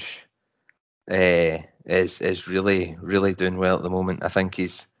Luke Lynch is really doing well at the moment. I think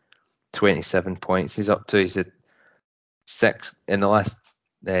he's 27 points. He's up to. He's at 6 in the last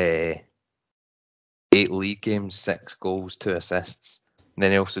 8 league games, 6 goals, 2 assists. And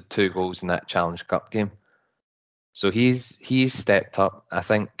then he also 2 goals in that Challenge Cup game. So he's stepped up. I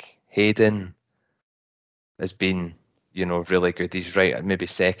think Hayden has been, really good. He's right at maybe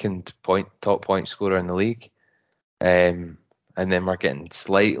top point scorer in the league. And then we're getting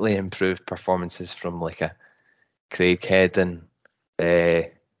slightly improved performances from like a Craig Hedden,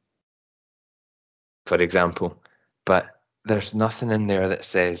 for example. But there's nothing in there that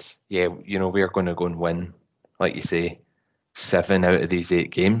says, yeah, we're going to go and win, like you say, 7 out of these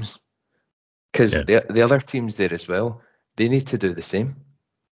 8 games. Because the other teams there as well, they need to do the same.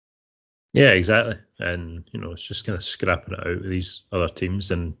 Yeah, exactly. And, it's just kind of scrapping it out with these other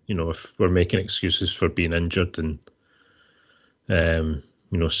teams. And, if we're making excuses for being injured and,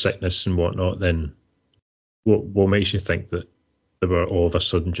 sickness and whatnot, then what makes you think that they were all of a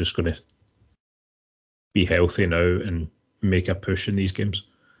sudden just going to be healthy now and make a push in these games?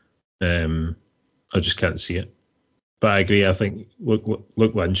 I just can't see it. But I agree. I think Luke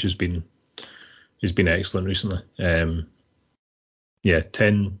Lynch has been excellent recently.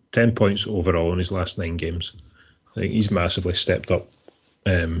 10 points overall in his last 9 games. I think he's massively stepped up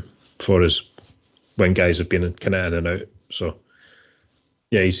for us when guys have been kind of in and out. So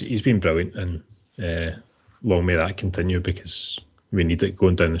yeah, he's been brilliant, and long may that continue because we need it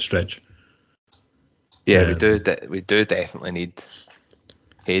going down the stretch. Yeah, we do definitely need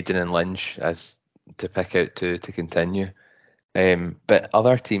Hayden and Lynch as to pick out to continue. But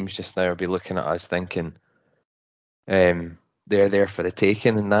other teams just now will be looking at us thinking they're there for the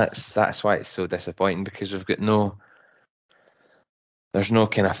taking, and that's why it's so disappointing, because we've got there's no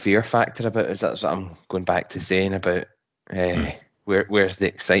kind of fear factor about it. That's what I'm going back to saying about Mm. where's the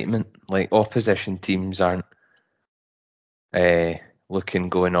excitement? Like opposition teams aren't uh, looking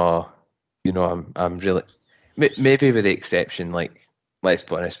going, oh, I'm really maybe with the exception, like let's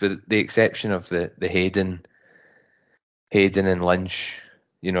be honest, with the exception of the Hayden and Lynch,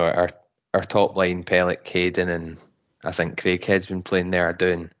 our top line, Pellick, Hayden, and I think Craighead's been playing there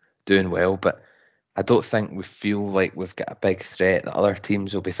are doing well, but I don't think we feel like we've got a big threat that other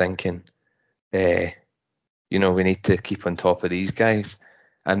teams will be thinking, uh, we need to keep on top of these guys.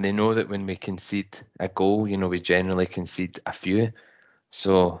 And they know that when we concede a goal, we generally concede a few.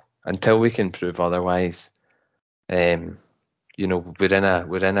 So until we can prove otherwise, um, we're in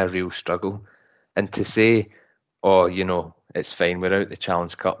a real struggle. And to say, oh, it's fine, we're out the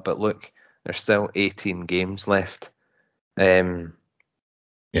Challenge Cup, but look, there's still 18 games left.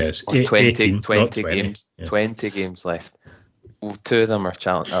 Yes, Or 20, 18, not 20 20. games, Yeah. 20 games left. Well, two of them are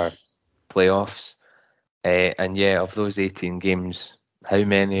playoffs. And yeah, of those 18 games, how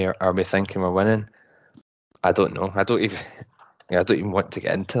many are we thinking we're winning? I don't know. I don't even want to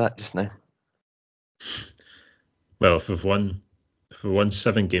get into that just now. Well, if we've won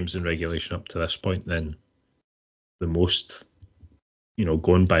 7 games in regulation up to this point, then the most,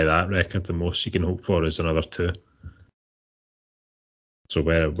 going by that record, the most you can hope for is another 2. So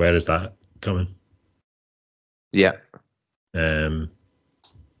where is that coming? Yeah. Um,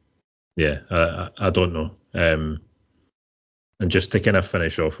 yeah, I don't know. And just to kind of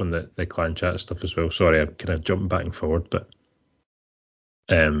finish off on the clan chat stuff as well. Sorry, I'm kind of jumping back and forward, but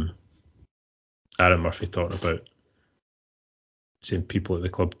um, Aaron Murphy talking about saying people at the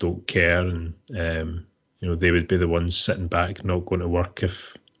club don't care, and they would be the ones sitting back, not going to work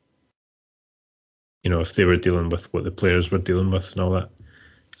if they were dealing with what the players were dealing with and all that.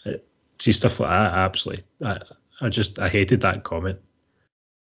 See stuff like that, absolutely. I hated that comment.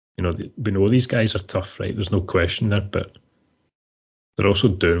 We know these guys are tough, right? There's no question there, but they're also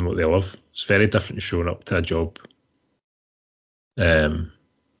doing what they love. It's very different showing up to a job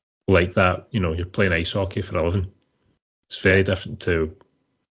like that. You're playing ice hockey for a living. It's very different to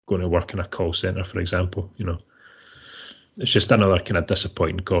going to work in a call center, for example. It's just another kind of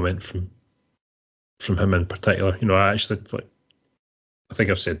disappointing comment from him in particular. I actually I think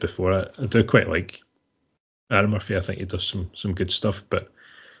I've said before, I do quite like Aaron Murphy. I think he does some good stuff, but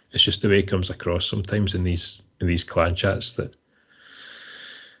it's just the way he comes across sometimes in these clan chats that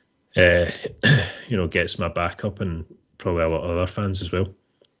gets my back up, and probably a lot of other fans as well.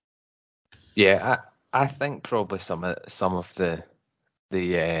 Yeah, I think probably some of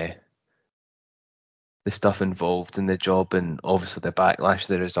the stuff involved in the job and obviously the backlash,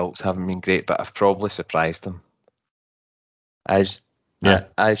 the results haven't been great, but I've probably surprised him. As Yeah,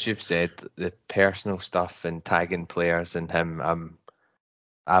 as you've said, the personal stuff and tagging players and him, I'm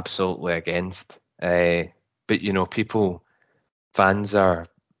absolutely against. But fans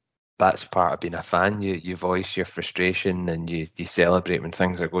that's part of being a fan. You voice your frustration and you celebrate when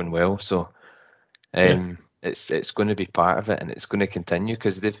things are going well. So yeah, it's going to be part of it and it's going to continue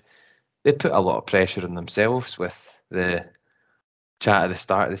because they put a lot of pressure on themselves with the chat at the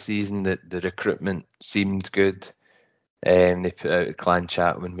start of the season that the recruitment seemed good. They put out a clan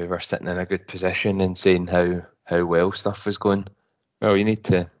chat when we were sitting in a good position and saying how well stuff was going. Well, you need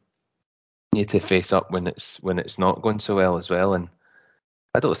to face up when it's not going so well as well. And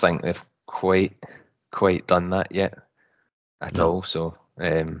I don't think they've quite done that yet at no, all. So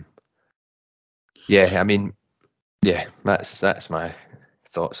yeah, I mean, yeah, that's my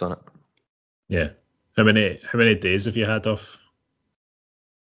thoughts on it. yeah. How many days have you had off?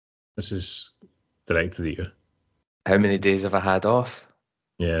 This is directed at you. How many days have I had off?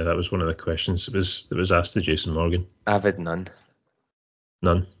 Yeah, that was one of the questions that was asked to Jason Morgan. I've had none.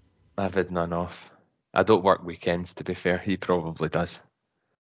 None. I've had none off. I don't work weekends, to be fair. He probably does,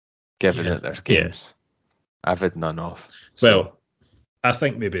 given Yeah, that there's yeah. games. I've had none off. So Well, I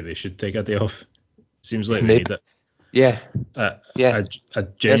think maybe they should take a day off. Seems like they maybe, need it. yeah, I, yeah. I There's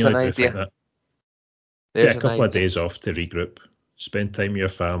an genuinely do think idea. that. Get There's a an couple of idea. days off to regroup, spend time with your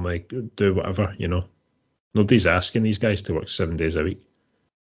family, do whatever. Nobody's asking these guys to work 7 days a week.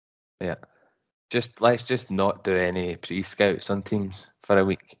 Yeah. Let's just not do any pre-scouts on teams for a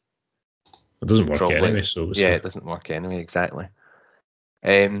week. It doesn't work Probably. anyway, so Yeah, it doesn't work anyway. Exactly.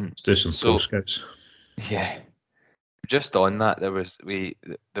 let's do some So post-scouts. yeah, just on that, there was a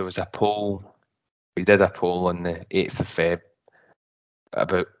poll. We did a poll on the 8th of Feb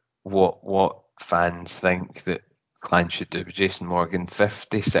about what fans think that Clan should do with Jason Morgan.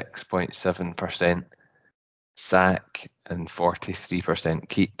 56.7% sack and 43%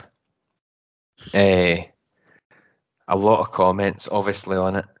 keep. a lot of comments, obviously,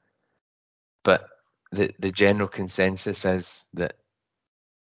 on it, but the general consensus is that,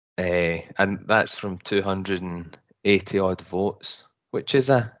 and that's from 280 odd votes, which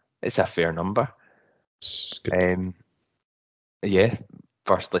is it's a fair number. It's good. Yeah,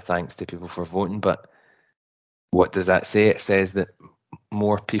 firstly, thanks to people for voting, but what does that say? It says that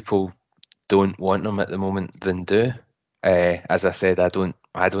more people don't want them at the moment than do. As I said, I don't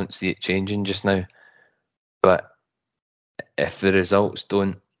see it changing just now. But if the results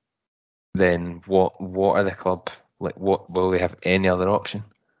don't, then what are the club like? What will they have any other option?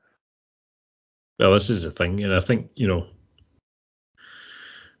 Well, this is the thing, and I think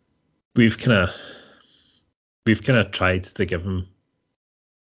we've kind of tried to give him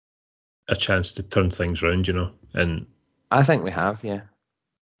a chance to turn things around, and I think we have, yeah.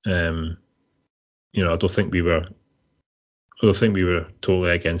 I don't think we were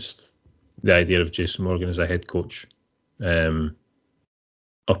totally against the idea of Jason Morgan as a head coach,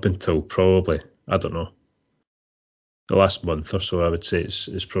 up until probably, I don't know, the last month or so. I would say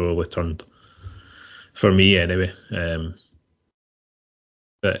it's probably turned for me anyway.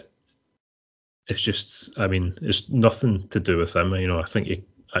 But it's just, I mean, it's nothing to do with him. I think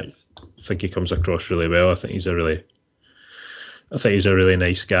he comes across really well. I think he's a really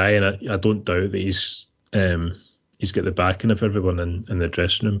nice guy, and I don't doubt that he's got the backing of everyone in the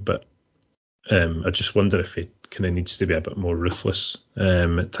dressing room. But I just wonder if he kind of needs to be a bit more ruthless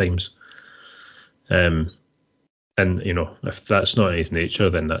at times. And if that's not in his nature,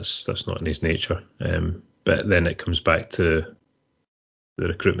 then that's not in his nature. But then it comes back to the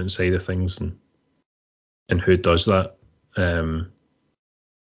recruitment side of things and who does that. I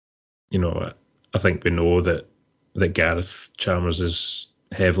think we know that Gareth Chalmers is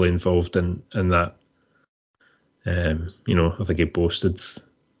heavily involved in that. I think he boasted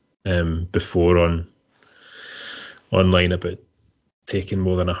before online about taking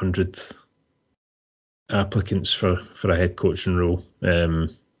more than 100 applicants for a head coaching role. I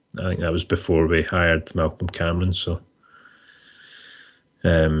think that was before we hired Malcolm Cameron. So,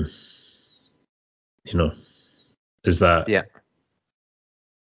 is that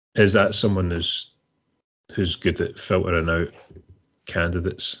someone who's good at filtering out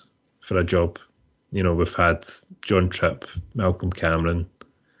candidates for a job? We've had John Tripp, Malcolm Cameron,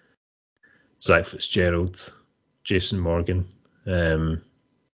 Zach Fitzgerald, Jason Morgan. It's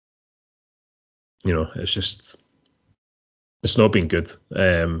not been good.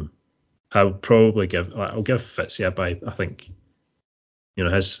 I'll give Fitzy a buy. I think,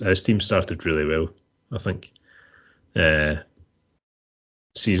 his team started really well. I think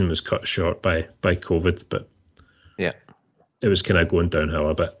season was cut short by COVID, but yeah, it was kind of going downhill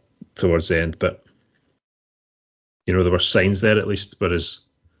a bit towards the end. But there were signs there at least. Whereas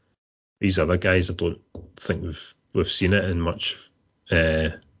these other guys, I don't think we've seen it in much.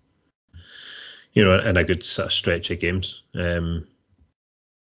 In a good sort of stretch of games. If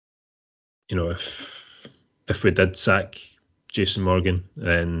we did sack Jason Morgan,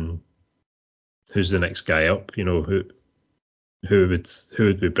 then who's the next guy up? Who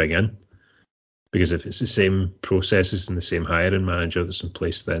would we bring in? Because if it's the same processes and the same hiring manager that's in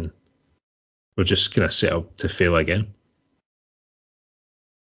place, then we're just kind of set up to fail again.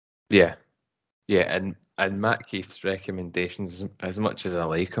 Yeah, and Matt Keith's recommendations, as much as I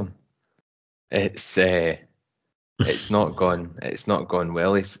like him, it's not gone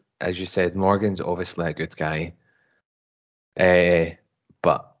well. He's, as you said, Morgan's obviously a good guy, but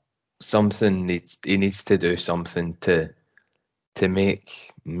he needs to do something to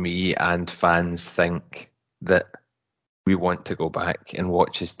make me and fans think that we want to go back and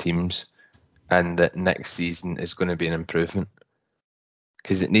watch his teams, and that next season is going to be an improvement.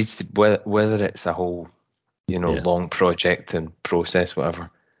 Because it needs to, whether it's a whole, long project and process, whatever,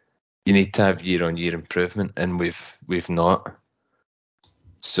 you need to have year-on-year improvement, and we've not.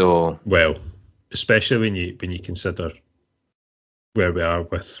 So, well, especially when you consider where we are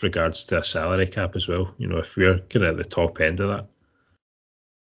with regards to a salary cap as well. If we're kind of at the top end of that,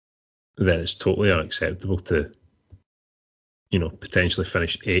 then it's totally unacceptable to, potentially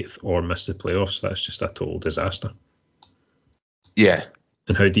finish 8th or miss the playoffs. That's just a total disaster. yeah.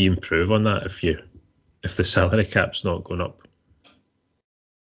 And how do you improve on that if the salary cap's not going up?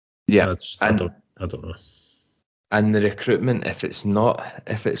 Yeah, I don't know. And the recruitment, if it's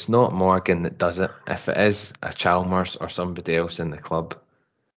not Morgan that does it, if it is a Chalmers or somebody else in the club,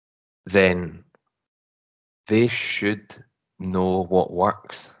 then they should know what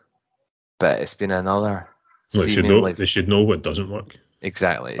works. But it's been another Well, seemingly they should know what doesn't work.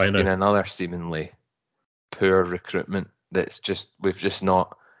 exactly. It's been another seemingly poor recruitment. We've just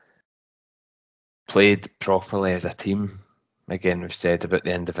not played properly as a team. Again, we've said about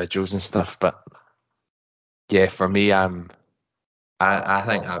the individuals and stuff, but yeah, for me, I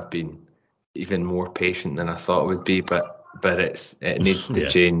think I've been even more patient than I thought it would be, but it needs to Yeah.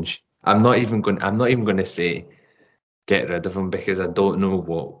 change. I'm not even going to say get rid of him because I don't know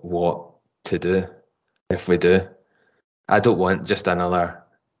what to do if we do. I don't want just another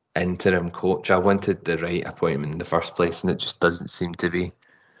interim coach. I wanted the right appointment in the first place, and it just doesn't seem to be,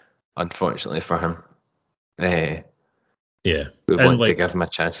 unfortunately for him. Yeah. We And want to like, give him a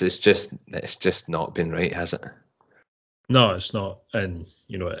chance. It's just not been right, has it? no, it's not. And,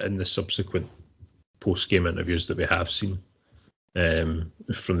 in the subsequent post-game interviews that we have seen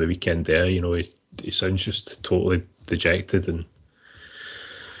from the weekend there, he sounds just totally dejected and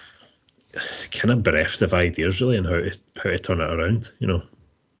kind of bereft of ideas, really, on how to turn it around.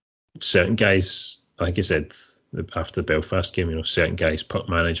 Certain guys, like I said after the Belfast game, certain guys' puck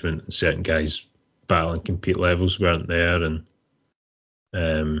management and certain guys' battle and compete levels weren't there, and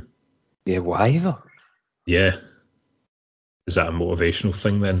Yeah, why though? yeah, is that a motivational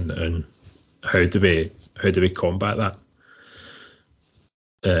thing then? And how do we combat that?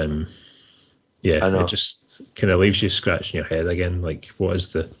 Yeah, I it know. just kind of leaves you scratching your head again. Like, what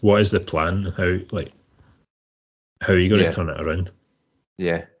is the plan? How are you going to Yeah, turn it around?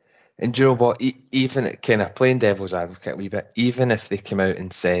 yeah. And do you know what? Even kind of playing devil's advocate a wee bit, even if they came out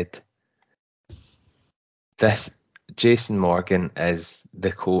and said this, Jason Morgan is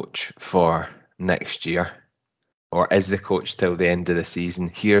the coach for next year, or is the coach till the end of the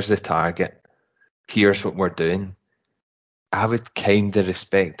season. Here's the target. Here's what we're doing. I would kind of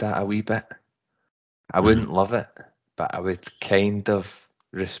respect that a wee bit. I Mm-hmm. wouldn't love it, but I would kind of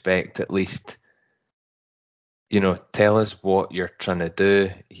respect at least, tell us what you're trying to do.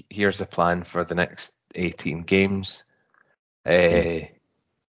 Here's the plan for the next 18 games. Uh,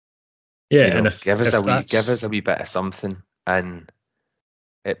 Yeah, and if give that's us a wee bit of something, and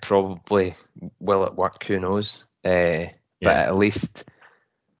it probably will it work. Who knows? But yeah, at least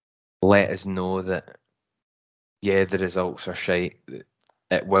let us know that yeah, the results are shite.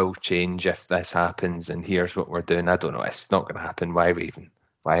 It will change if this happens, and here's what we're doing. I don't know. It's not going to happen. Why am I even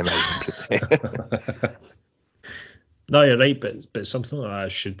pretending? no, you're right, but something like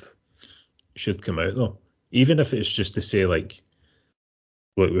that should come out though, even if it's just to say like,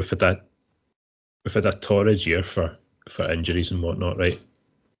 look, we've had a torrid year for injuries and whatnot, right?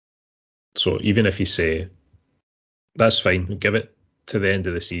 So even if you say that's fine, we'll give it to the end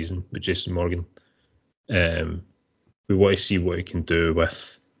of the season with Jason Morgan. We want to see what he can do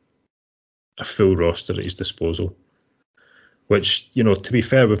with a full roster at his disposal. Which, to be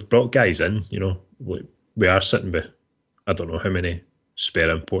fair, we've brought guys in. We are sitting with I don't know how many spare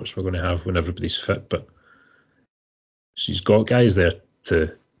imports we're going to have when everybody's fit, but she's got guys there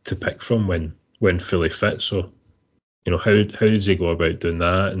to pick from when fully fit. So, how does he go about doing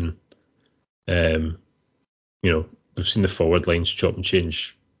that? And we've seen the forward lines chop and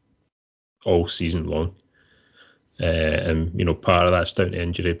change all season long. And part of that's down to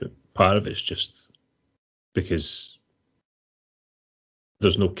injury, but part of it's just because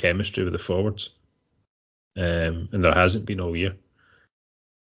there's no chemistry with the forwards, and there hasn't been all year.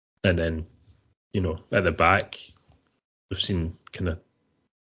 And then, at the back, we've seen kind of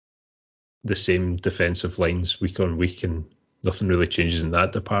the same defensive lines week on week, and nothing really changes in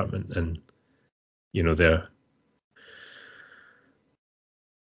that department. And they're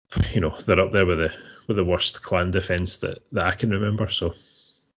they're up there with the worst clan defense that I can remember. So,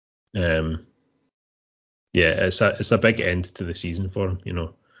 um, yeah, it's a big end to the season for them.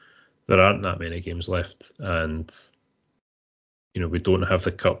 There aren't that many games left, and we don't have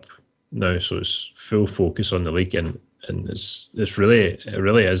the cup now, so it's full focus on the league, and it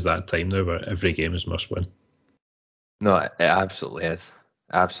really is that time now where every game is must win. No, it absolutely is.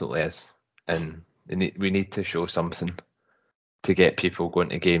 Absolutely is. And we need to show something to get people going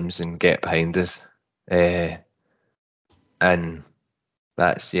to games and get behind us. And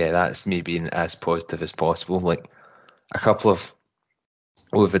that's me being as positive as possible. Like a couple of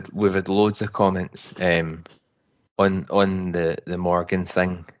we've had loads of comments on the Morgan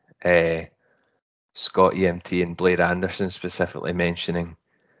thing. Scott EMT and Blair Anderson specifically mentioning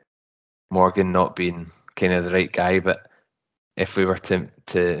Morgan not being kind of the right guy, but if we were to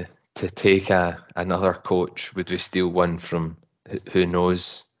take another coach, would we steal one from who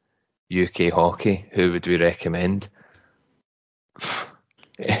knows UK hockey? Who would we recommend?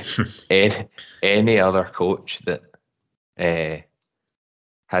 any other coach that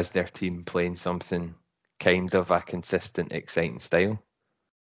has their team playing something kind of a consistent, exciting style.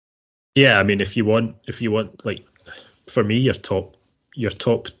 Yeah, I mean, if you want, like, for me, your top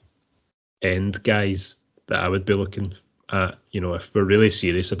end guys that I would be looking at. If we're really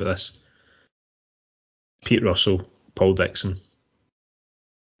serious about this, Pete Russell, Paul Dixon.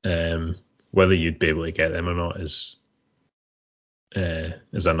 Whether you'd be able to get them or not is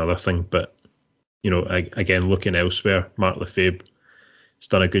another thing. But again, looking elsewhere, Mark Lefebvre has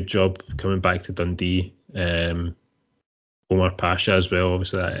done a good job coming back to Dundee. Omar Pasha as well,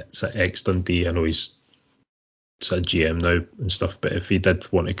 obviously that's at ex Dundee. I know he's a GM now and stuff, but if he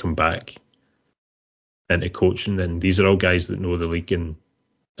did want to come back into coaching, then these are all guys that know the league, and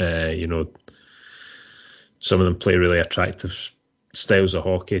some of them play really attractive styles of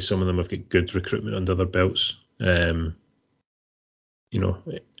hockey. Some of them have got good recruitment under their belts. Any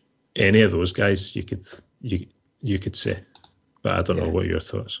of those guys you could say, but I don't know what your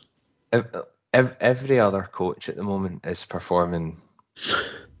thoughts. Every other coach at the moment is performing.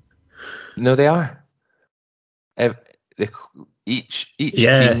 No, they are. Each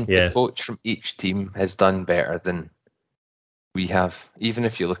team, the coach from each team has done better than we have. Even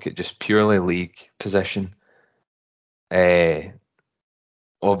if you look at just purely league position,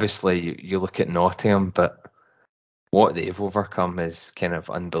 obviously you look at Nottingham, but what they've overcome is kind of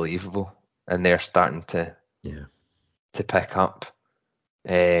unbelievable, and they're starting to pick up.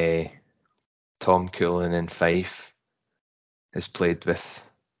 Tom Coolan in Fife has played with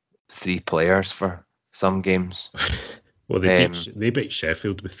 3 players for some games. Well, they beat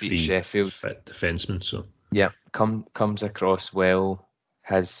Sheffield with 3 fit defensemen. So comes across well.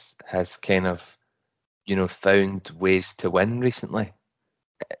 Has kind of found ways to win recently.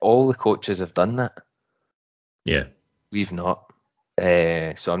 All the coaches have done that. Yeah, we've not.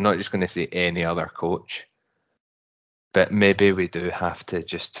 So I'm not just going to say any other coach, but maybe we do have to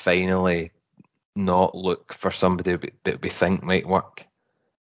just finally not look for somebody that we think might work,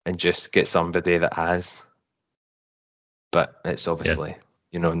 and just get somebody that has. But it's obviously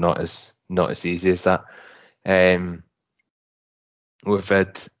not as easy as that. We've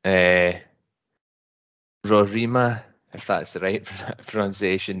had Rorima, if that's the right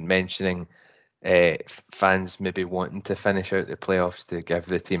pronunciation, mentioning fans maybe wanting to finish out the playoffs to give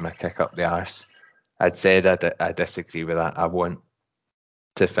the team a kick up the arse. I'd said I disagree with that. I want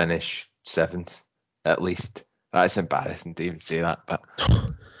to finish 7th at least. That's embarrassing to even say that, but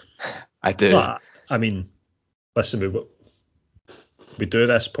I do. Well, I mean, listen, we do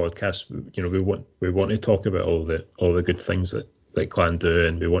this podcast. We want to talk about all the good things that Clan do,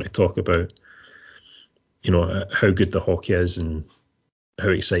 and we want to talk about how good the hockey is and how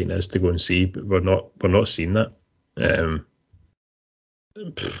exciting it is to go and see. But we're not seeing that.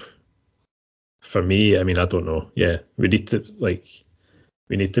 For me, I mean, I don't know. Yeah, we need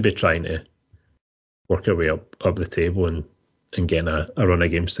to be trying to work our way up the table and getting a run of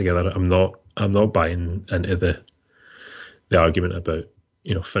games together. I'm not buying into the argument about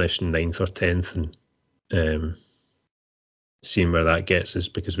finishing 9th or 10th and seeing where that gets us,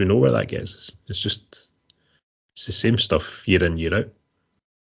 because we know where that gets us. It's the same stuff year in, year out.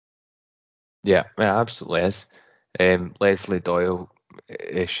 Yeah, it absolutely is. Leslie Doyle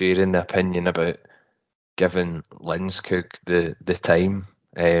is sharing the opinion about giving Linskog the time.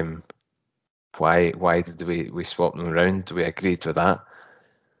 Why did we swap them around? We agreed with that.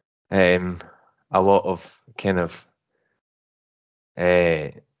 A lot of kind of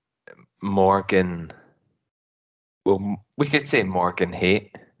Morgan. Well, we could say Morgan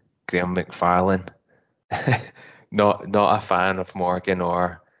hate Graham McFarlane. not a fan of Morgan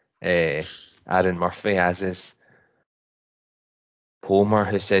or Aaron Murphy, as is Homer,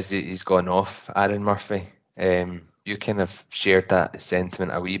 who says that he's gone off Aaron Murphy. You kind of shared that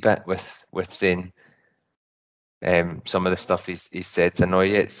sentiment a wee bit with saying some of the stuff he's said's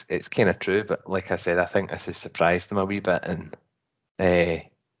annoy you. It's kind of true, but like I said, I think this has surprised him a wee bit, and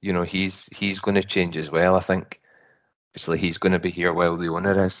he's going to change as well. I think obviously he's going to be here while the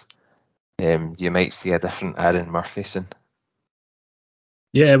owner is. You might see a different Aaron Murphy soon.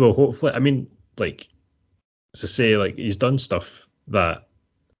 Yeah, well, hopefully. I mean, like, as I say, like, he's done stuff that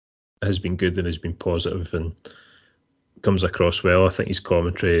has been good and has been positive and comes across well. I think his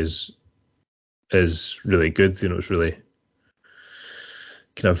commentary is really good. It's really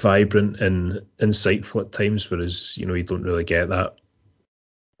kind of vibrant and insightful at times, whereas you don't really get that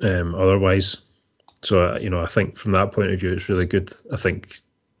otherwise. So I think from that point of view, it's really good. I think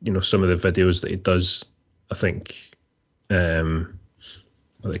some of the videos that he does, I think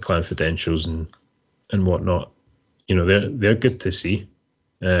like the Clanfidentials and whatnot, they're good to see,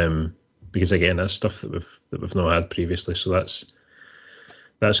 because again, that's stuff that we've not had previously. So that's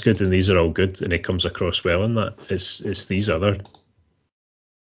good, and these are all good, and it comes across well in that. It's these other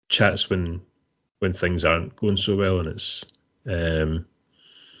chats when things aren't going so well, and it's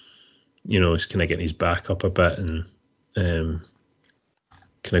he's kind of getting his back up a bit and kind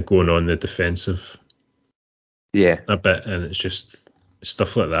of going on the defensive a bit, and it's just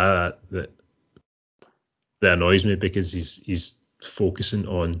stuff like that annoys me, because he's focusing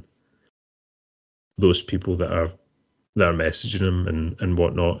on those people that are messaging him and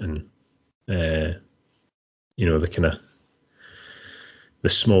whatnot, and the kind of the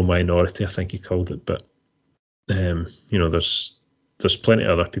small minority, I think he called it, but there's plenty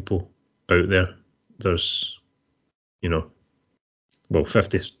of other people out there. There's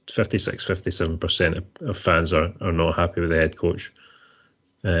 57% of fans are not happy with the head coach.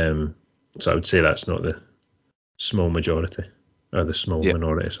 So I would say that's not the small majority, or the small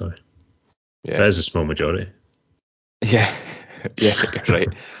minority, sorry. Yeah. That is a small majority. Yeah. Yeah, you're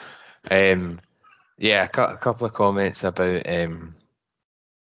right. A couple of comments about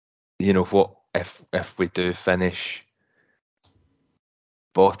what if we do finish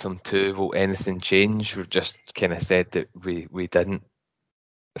bottom two, will anything change? We've just kind of said that we didn't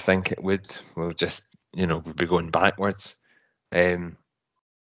think it would. We'll just we'll be going backwards.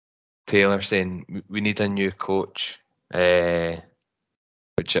 Taylor saying we need a new coach,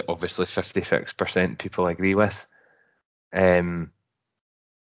 which obviously 56% people agree with. The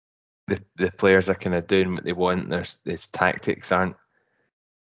players are kind of doing what they want. There's tactics aren't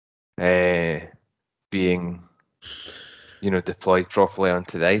being deployed properly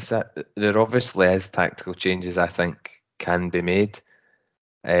onto the ice. There obviously is tactical changes I think can be made.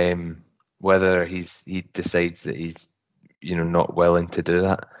 Whether he decides that he's not willing to do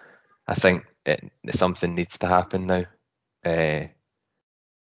that, I think something needs to happen now.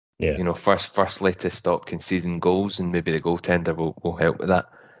 Firstly to stop conceding goals, and maybe the goaltender will help with that.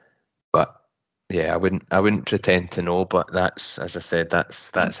 But yeah, I wouldn't pretend to know. But that's, as I said,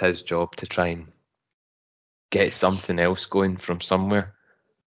 that's his job to try and get something else going from somewhere.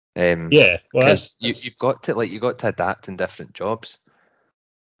 Because you've got to adapt in different jobs.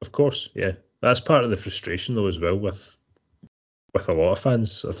 Of course, yeah, that's part of the frustration though as well with a lot of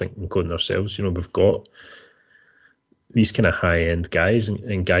fans, I think, including ourselves. We've got these kind of high end guys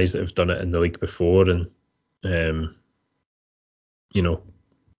and guys that have done it in the league before, and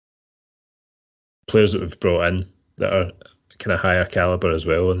players that we've brought in that are kind of higher caliber as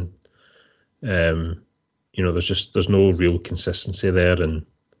well, and there's no real consistency there, and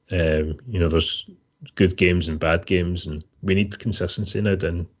there's good games and bad games, and we need consistency now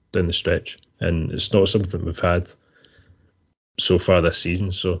down the stretch, and it's not something we've had so far this season.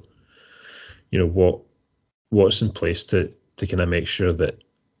 So what's in place to kind of make sure that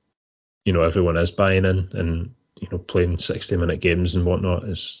everyone is buying in and playing 60-minute games and whatnot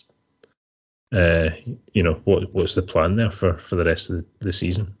is what's the plan there for the rest of the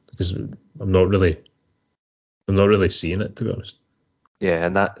season, because I'm not really seeing it, to be honest. Yeah,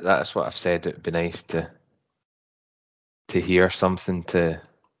 and that's what I've said. It'd be nice to hear something to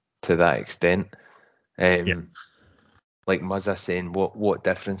that extent. Like Muzza saying, what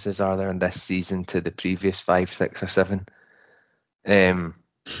differences are there in this season to the previous 5, 6, or 7?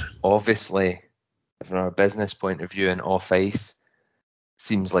 Obviously, from a business point of view and off ice,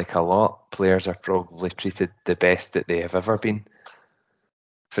 seems like a lot. Players are probably treated the best that they have ever been,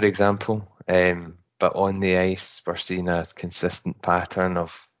 for example. But on the ice, we're seeing a consistent pattern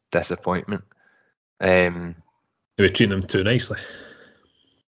of disappointment. We treat them too nicely.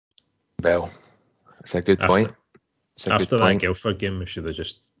 Well, it's a good point. After that Guildford game, we should have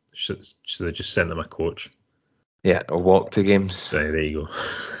just sent them a coach. Yeah, or walk to games. So there you go.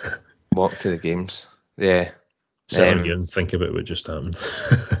 Walk to the games. Yeah. Sit on here and think about what just happened.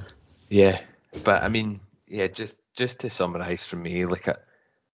 Yeah, but I mean, yeah, just to summarise from me, like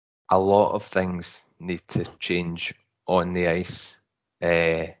a lot of things need to change on the ice.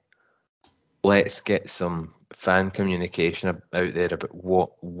 Let's get some fan communication out there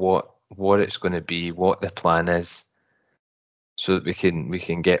about what it's going to be, what the plan is, so that we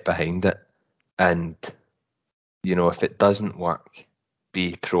can get behind it. And if it doesn't work,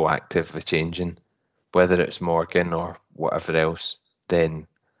 be proactive with changing, whether it's Morgan or whatever else. Then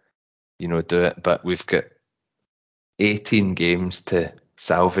do it. But we've got 18 games to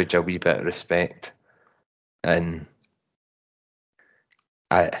salvage a wee bit of respect, and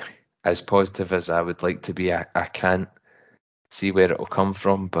as positive as I would like to be, I can't see where it'll come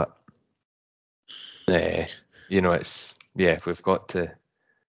from. But it's we've got to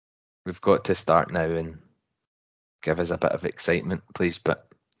start now and give us a bit of excitement, please. But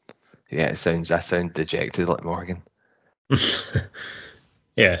yeah, I sound dejected like Morgan.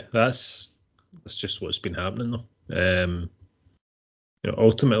 Yeah, that's just what's been happening though.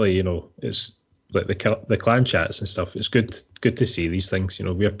 Ultimately, it's like the clan chats and stuff. It's good to see these things.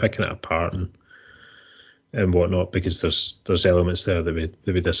 We're picking it apart and whatnot because there's elements there that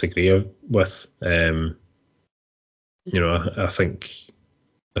we disagree with. I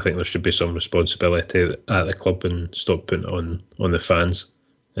think there should be some responsibility at the club and stop putting it on the fans.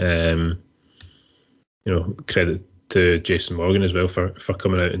 Credit to Jason Morgan as well for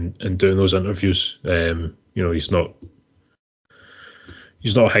coming out and doing those interviews.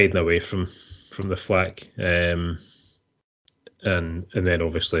 He's not hiding away from the flack. And then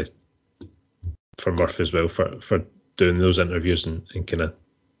obviously for Murph as well for doing those interviews and kind of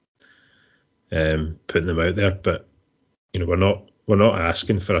putting them out there. But we're not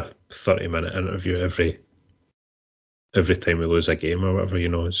asking for a 30-minute interview every time we lose a game or whatever.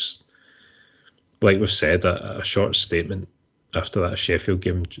 It's like we've said, a short statement after that Sheffield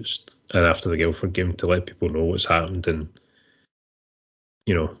game, and after the Guildford game, to let people know what's happened, and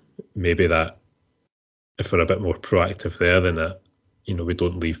maybe that if we're a bit more proactive there, then that we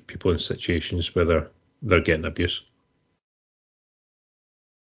don't leave people in situations where they're getting abuse.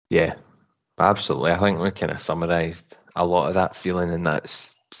 Yeah, absolutely. I think we kind of summarised a lot of that feeling, and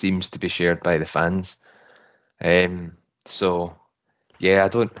that seems to be shared by the fans. So yeah, I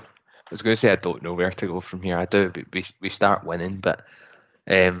was going to say I don't know where to go from here. I do, but we start winning, but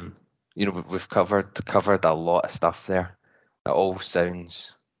we've covered a lot of stuff there. It all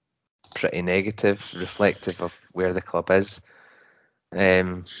sounds pretty negative, reflective of where the club is,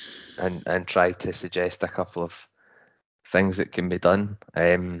 and try to suggest a couple of things that can be done.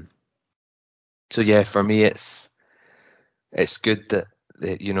 So yeah, for me, it's good that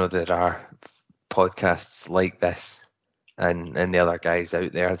there are podcasts like this and the other guys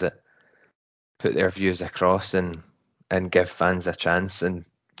out there that put their views across and give fans a chance and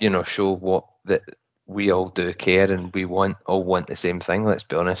show that we all do care and we all want the same thing. Let's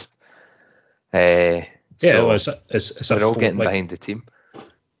be honest. Yeah, so well, it's we're all getting behind the team.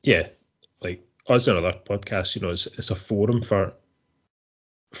 Yeah, like us and other podcasts, it's a forum for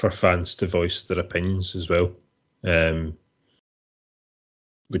fans to voice their opinions as well,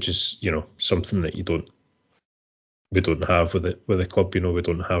 which is something that we don't have with the club. We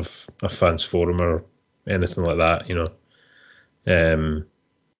don't have a fans forum or anything like that.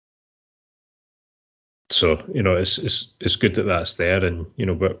 So it's good that that's there, and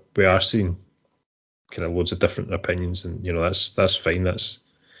we are seeing kind of loads of different opinions, and that's fine. That's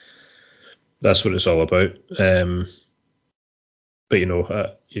what it's all about. But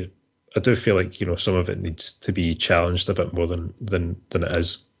I do feel like some of it needs to be challenged a bit more than it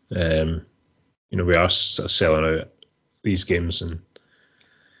is. We are sort of selling out these games, and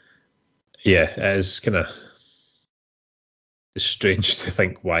yeah, it is kind of strange to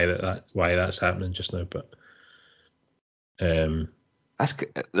think why that's happening just now. But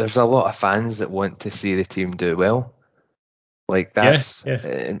there's a lot of fans that want to see the team do well. Like that's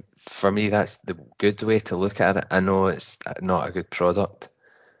for me, that's the good way to look at it. I know it's not a good product,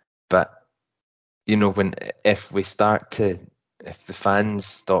 but if the fans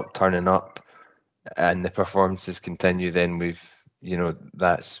stop turning up and the performances continue, then we'll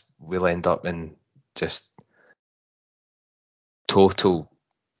end up in just total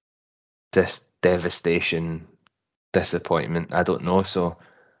devastation, disappointment. I don't know. So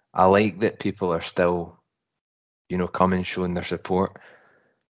I like that people are still, coming showing their support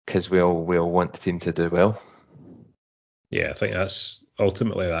because we all want the team to do well. Yeah, I think that's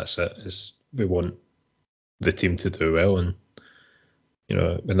it. Is we want the team to do well, and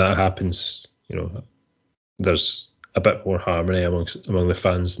when that happens, there's a bit more harmony among the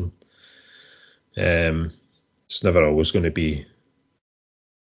fans, and it's never always going to be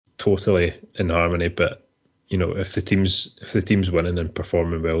totally in harmony. But if the team's winning and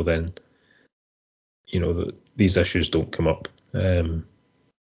performing well, then these issues don't come up. So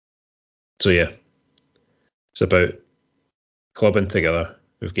yeah, it's about clubbing together.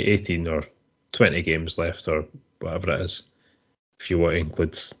 We've got 18 or 20 games left, or whatever it is. If you want to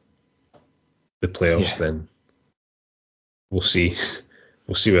include the playoffs, then we'll see.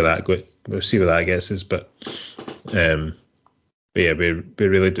 We'll see where that gets us. But yeah, we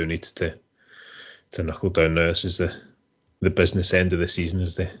really do need to knuckle down now. This is the business end of the season,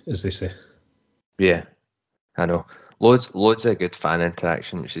 as they say. Yeah, I know. Loads of good fan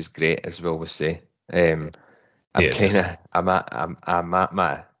interaction, which is great, as we always say. I'm at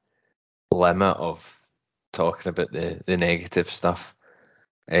my limit of talking about the negative stuff.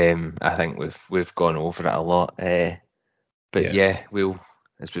 I think we've gone over it a lot. But yeah, we'll,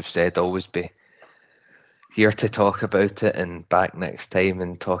 as we've said, always be here to talk about it and back next time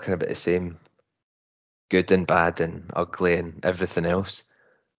and talking about the same good and bad and ugly and everything else.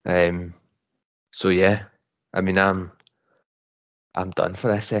 So yeah, I mean, I'm done for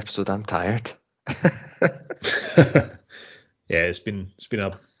this episode. I'm tired. Yeah, it's been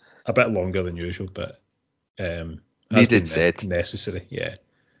a bit longer than usual, but has Needed been said. necessary. Yeah,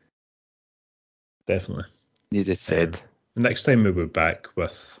 definitely. Needed said. Next time we'll be back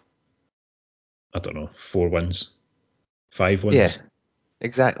with, I don't know, 4 wins, 5 Yeah, wins.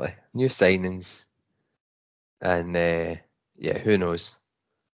 exactly. New signings, and yeah, who knows?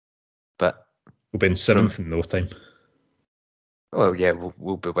 But We'll be in from 7th in no time. well, yeah,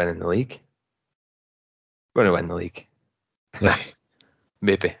 we'll be winning the league. We're gonna win the league. Like,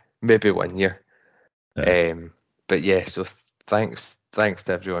 Maybe 1 year. uh, Um, but yeah, so thanks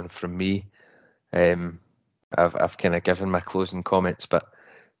to everyone from me. Um, I've kind of given my closing comments, but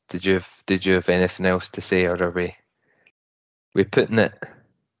did you have anything else to say, or are we putting it,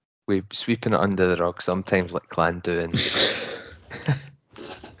 we sweeping it under the rug sometimes like Clan do, and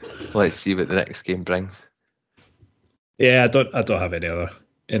let's see what the next game brings. yeah, I don't have any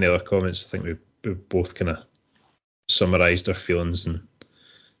other comments. I think we've both kind of summarised our feelings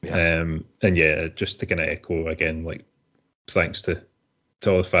Yeah, and yeah, just to kind of echo again, like thanks to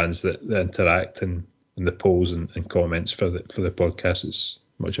all the fans that interact and the polls and comments for the podcast. It's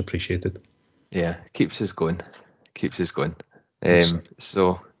much appreciated. yeah, keeps us going, keeps us going. Yes.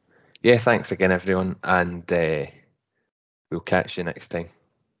 So yeah, thanks again, everyone, and we'll catch you next time.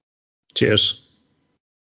 Cheers.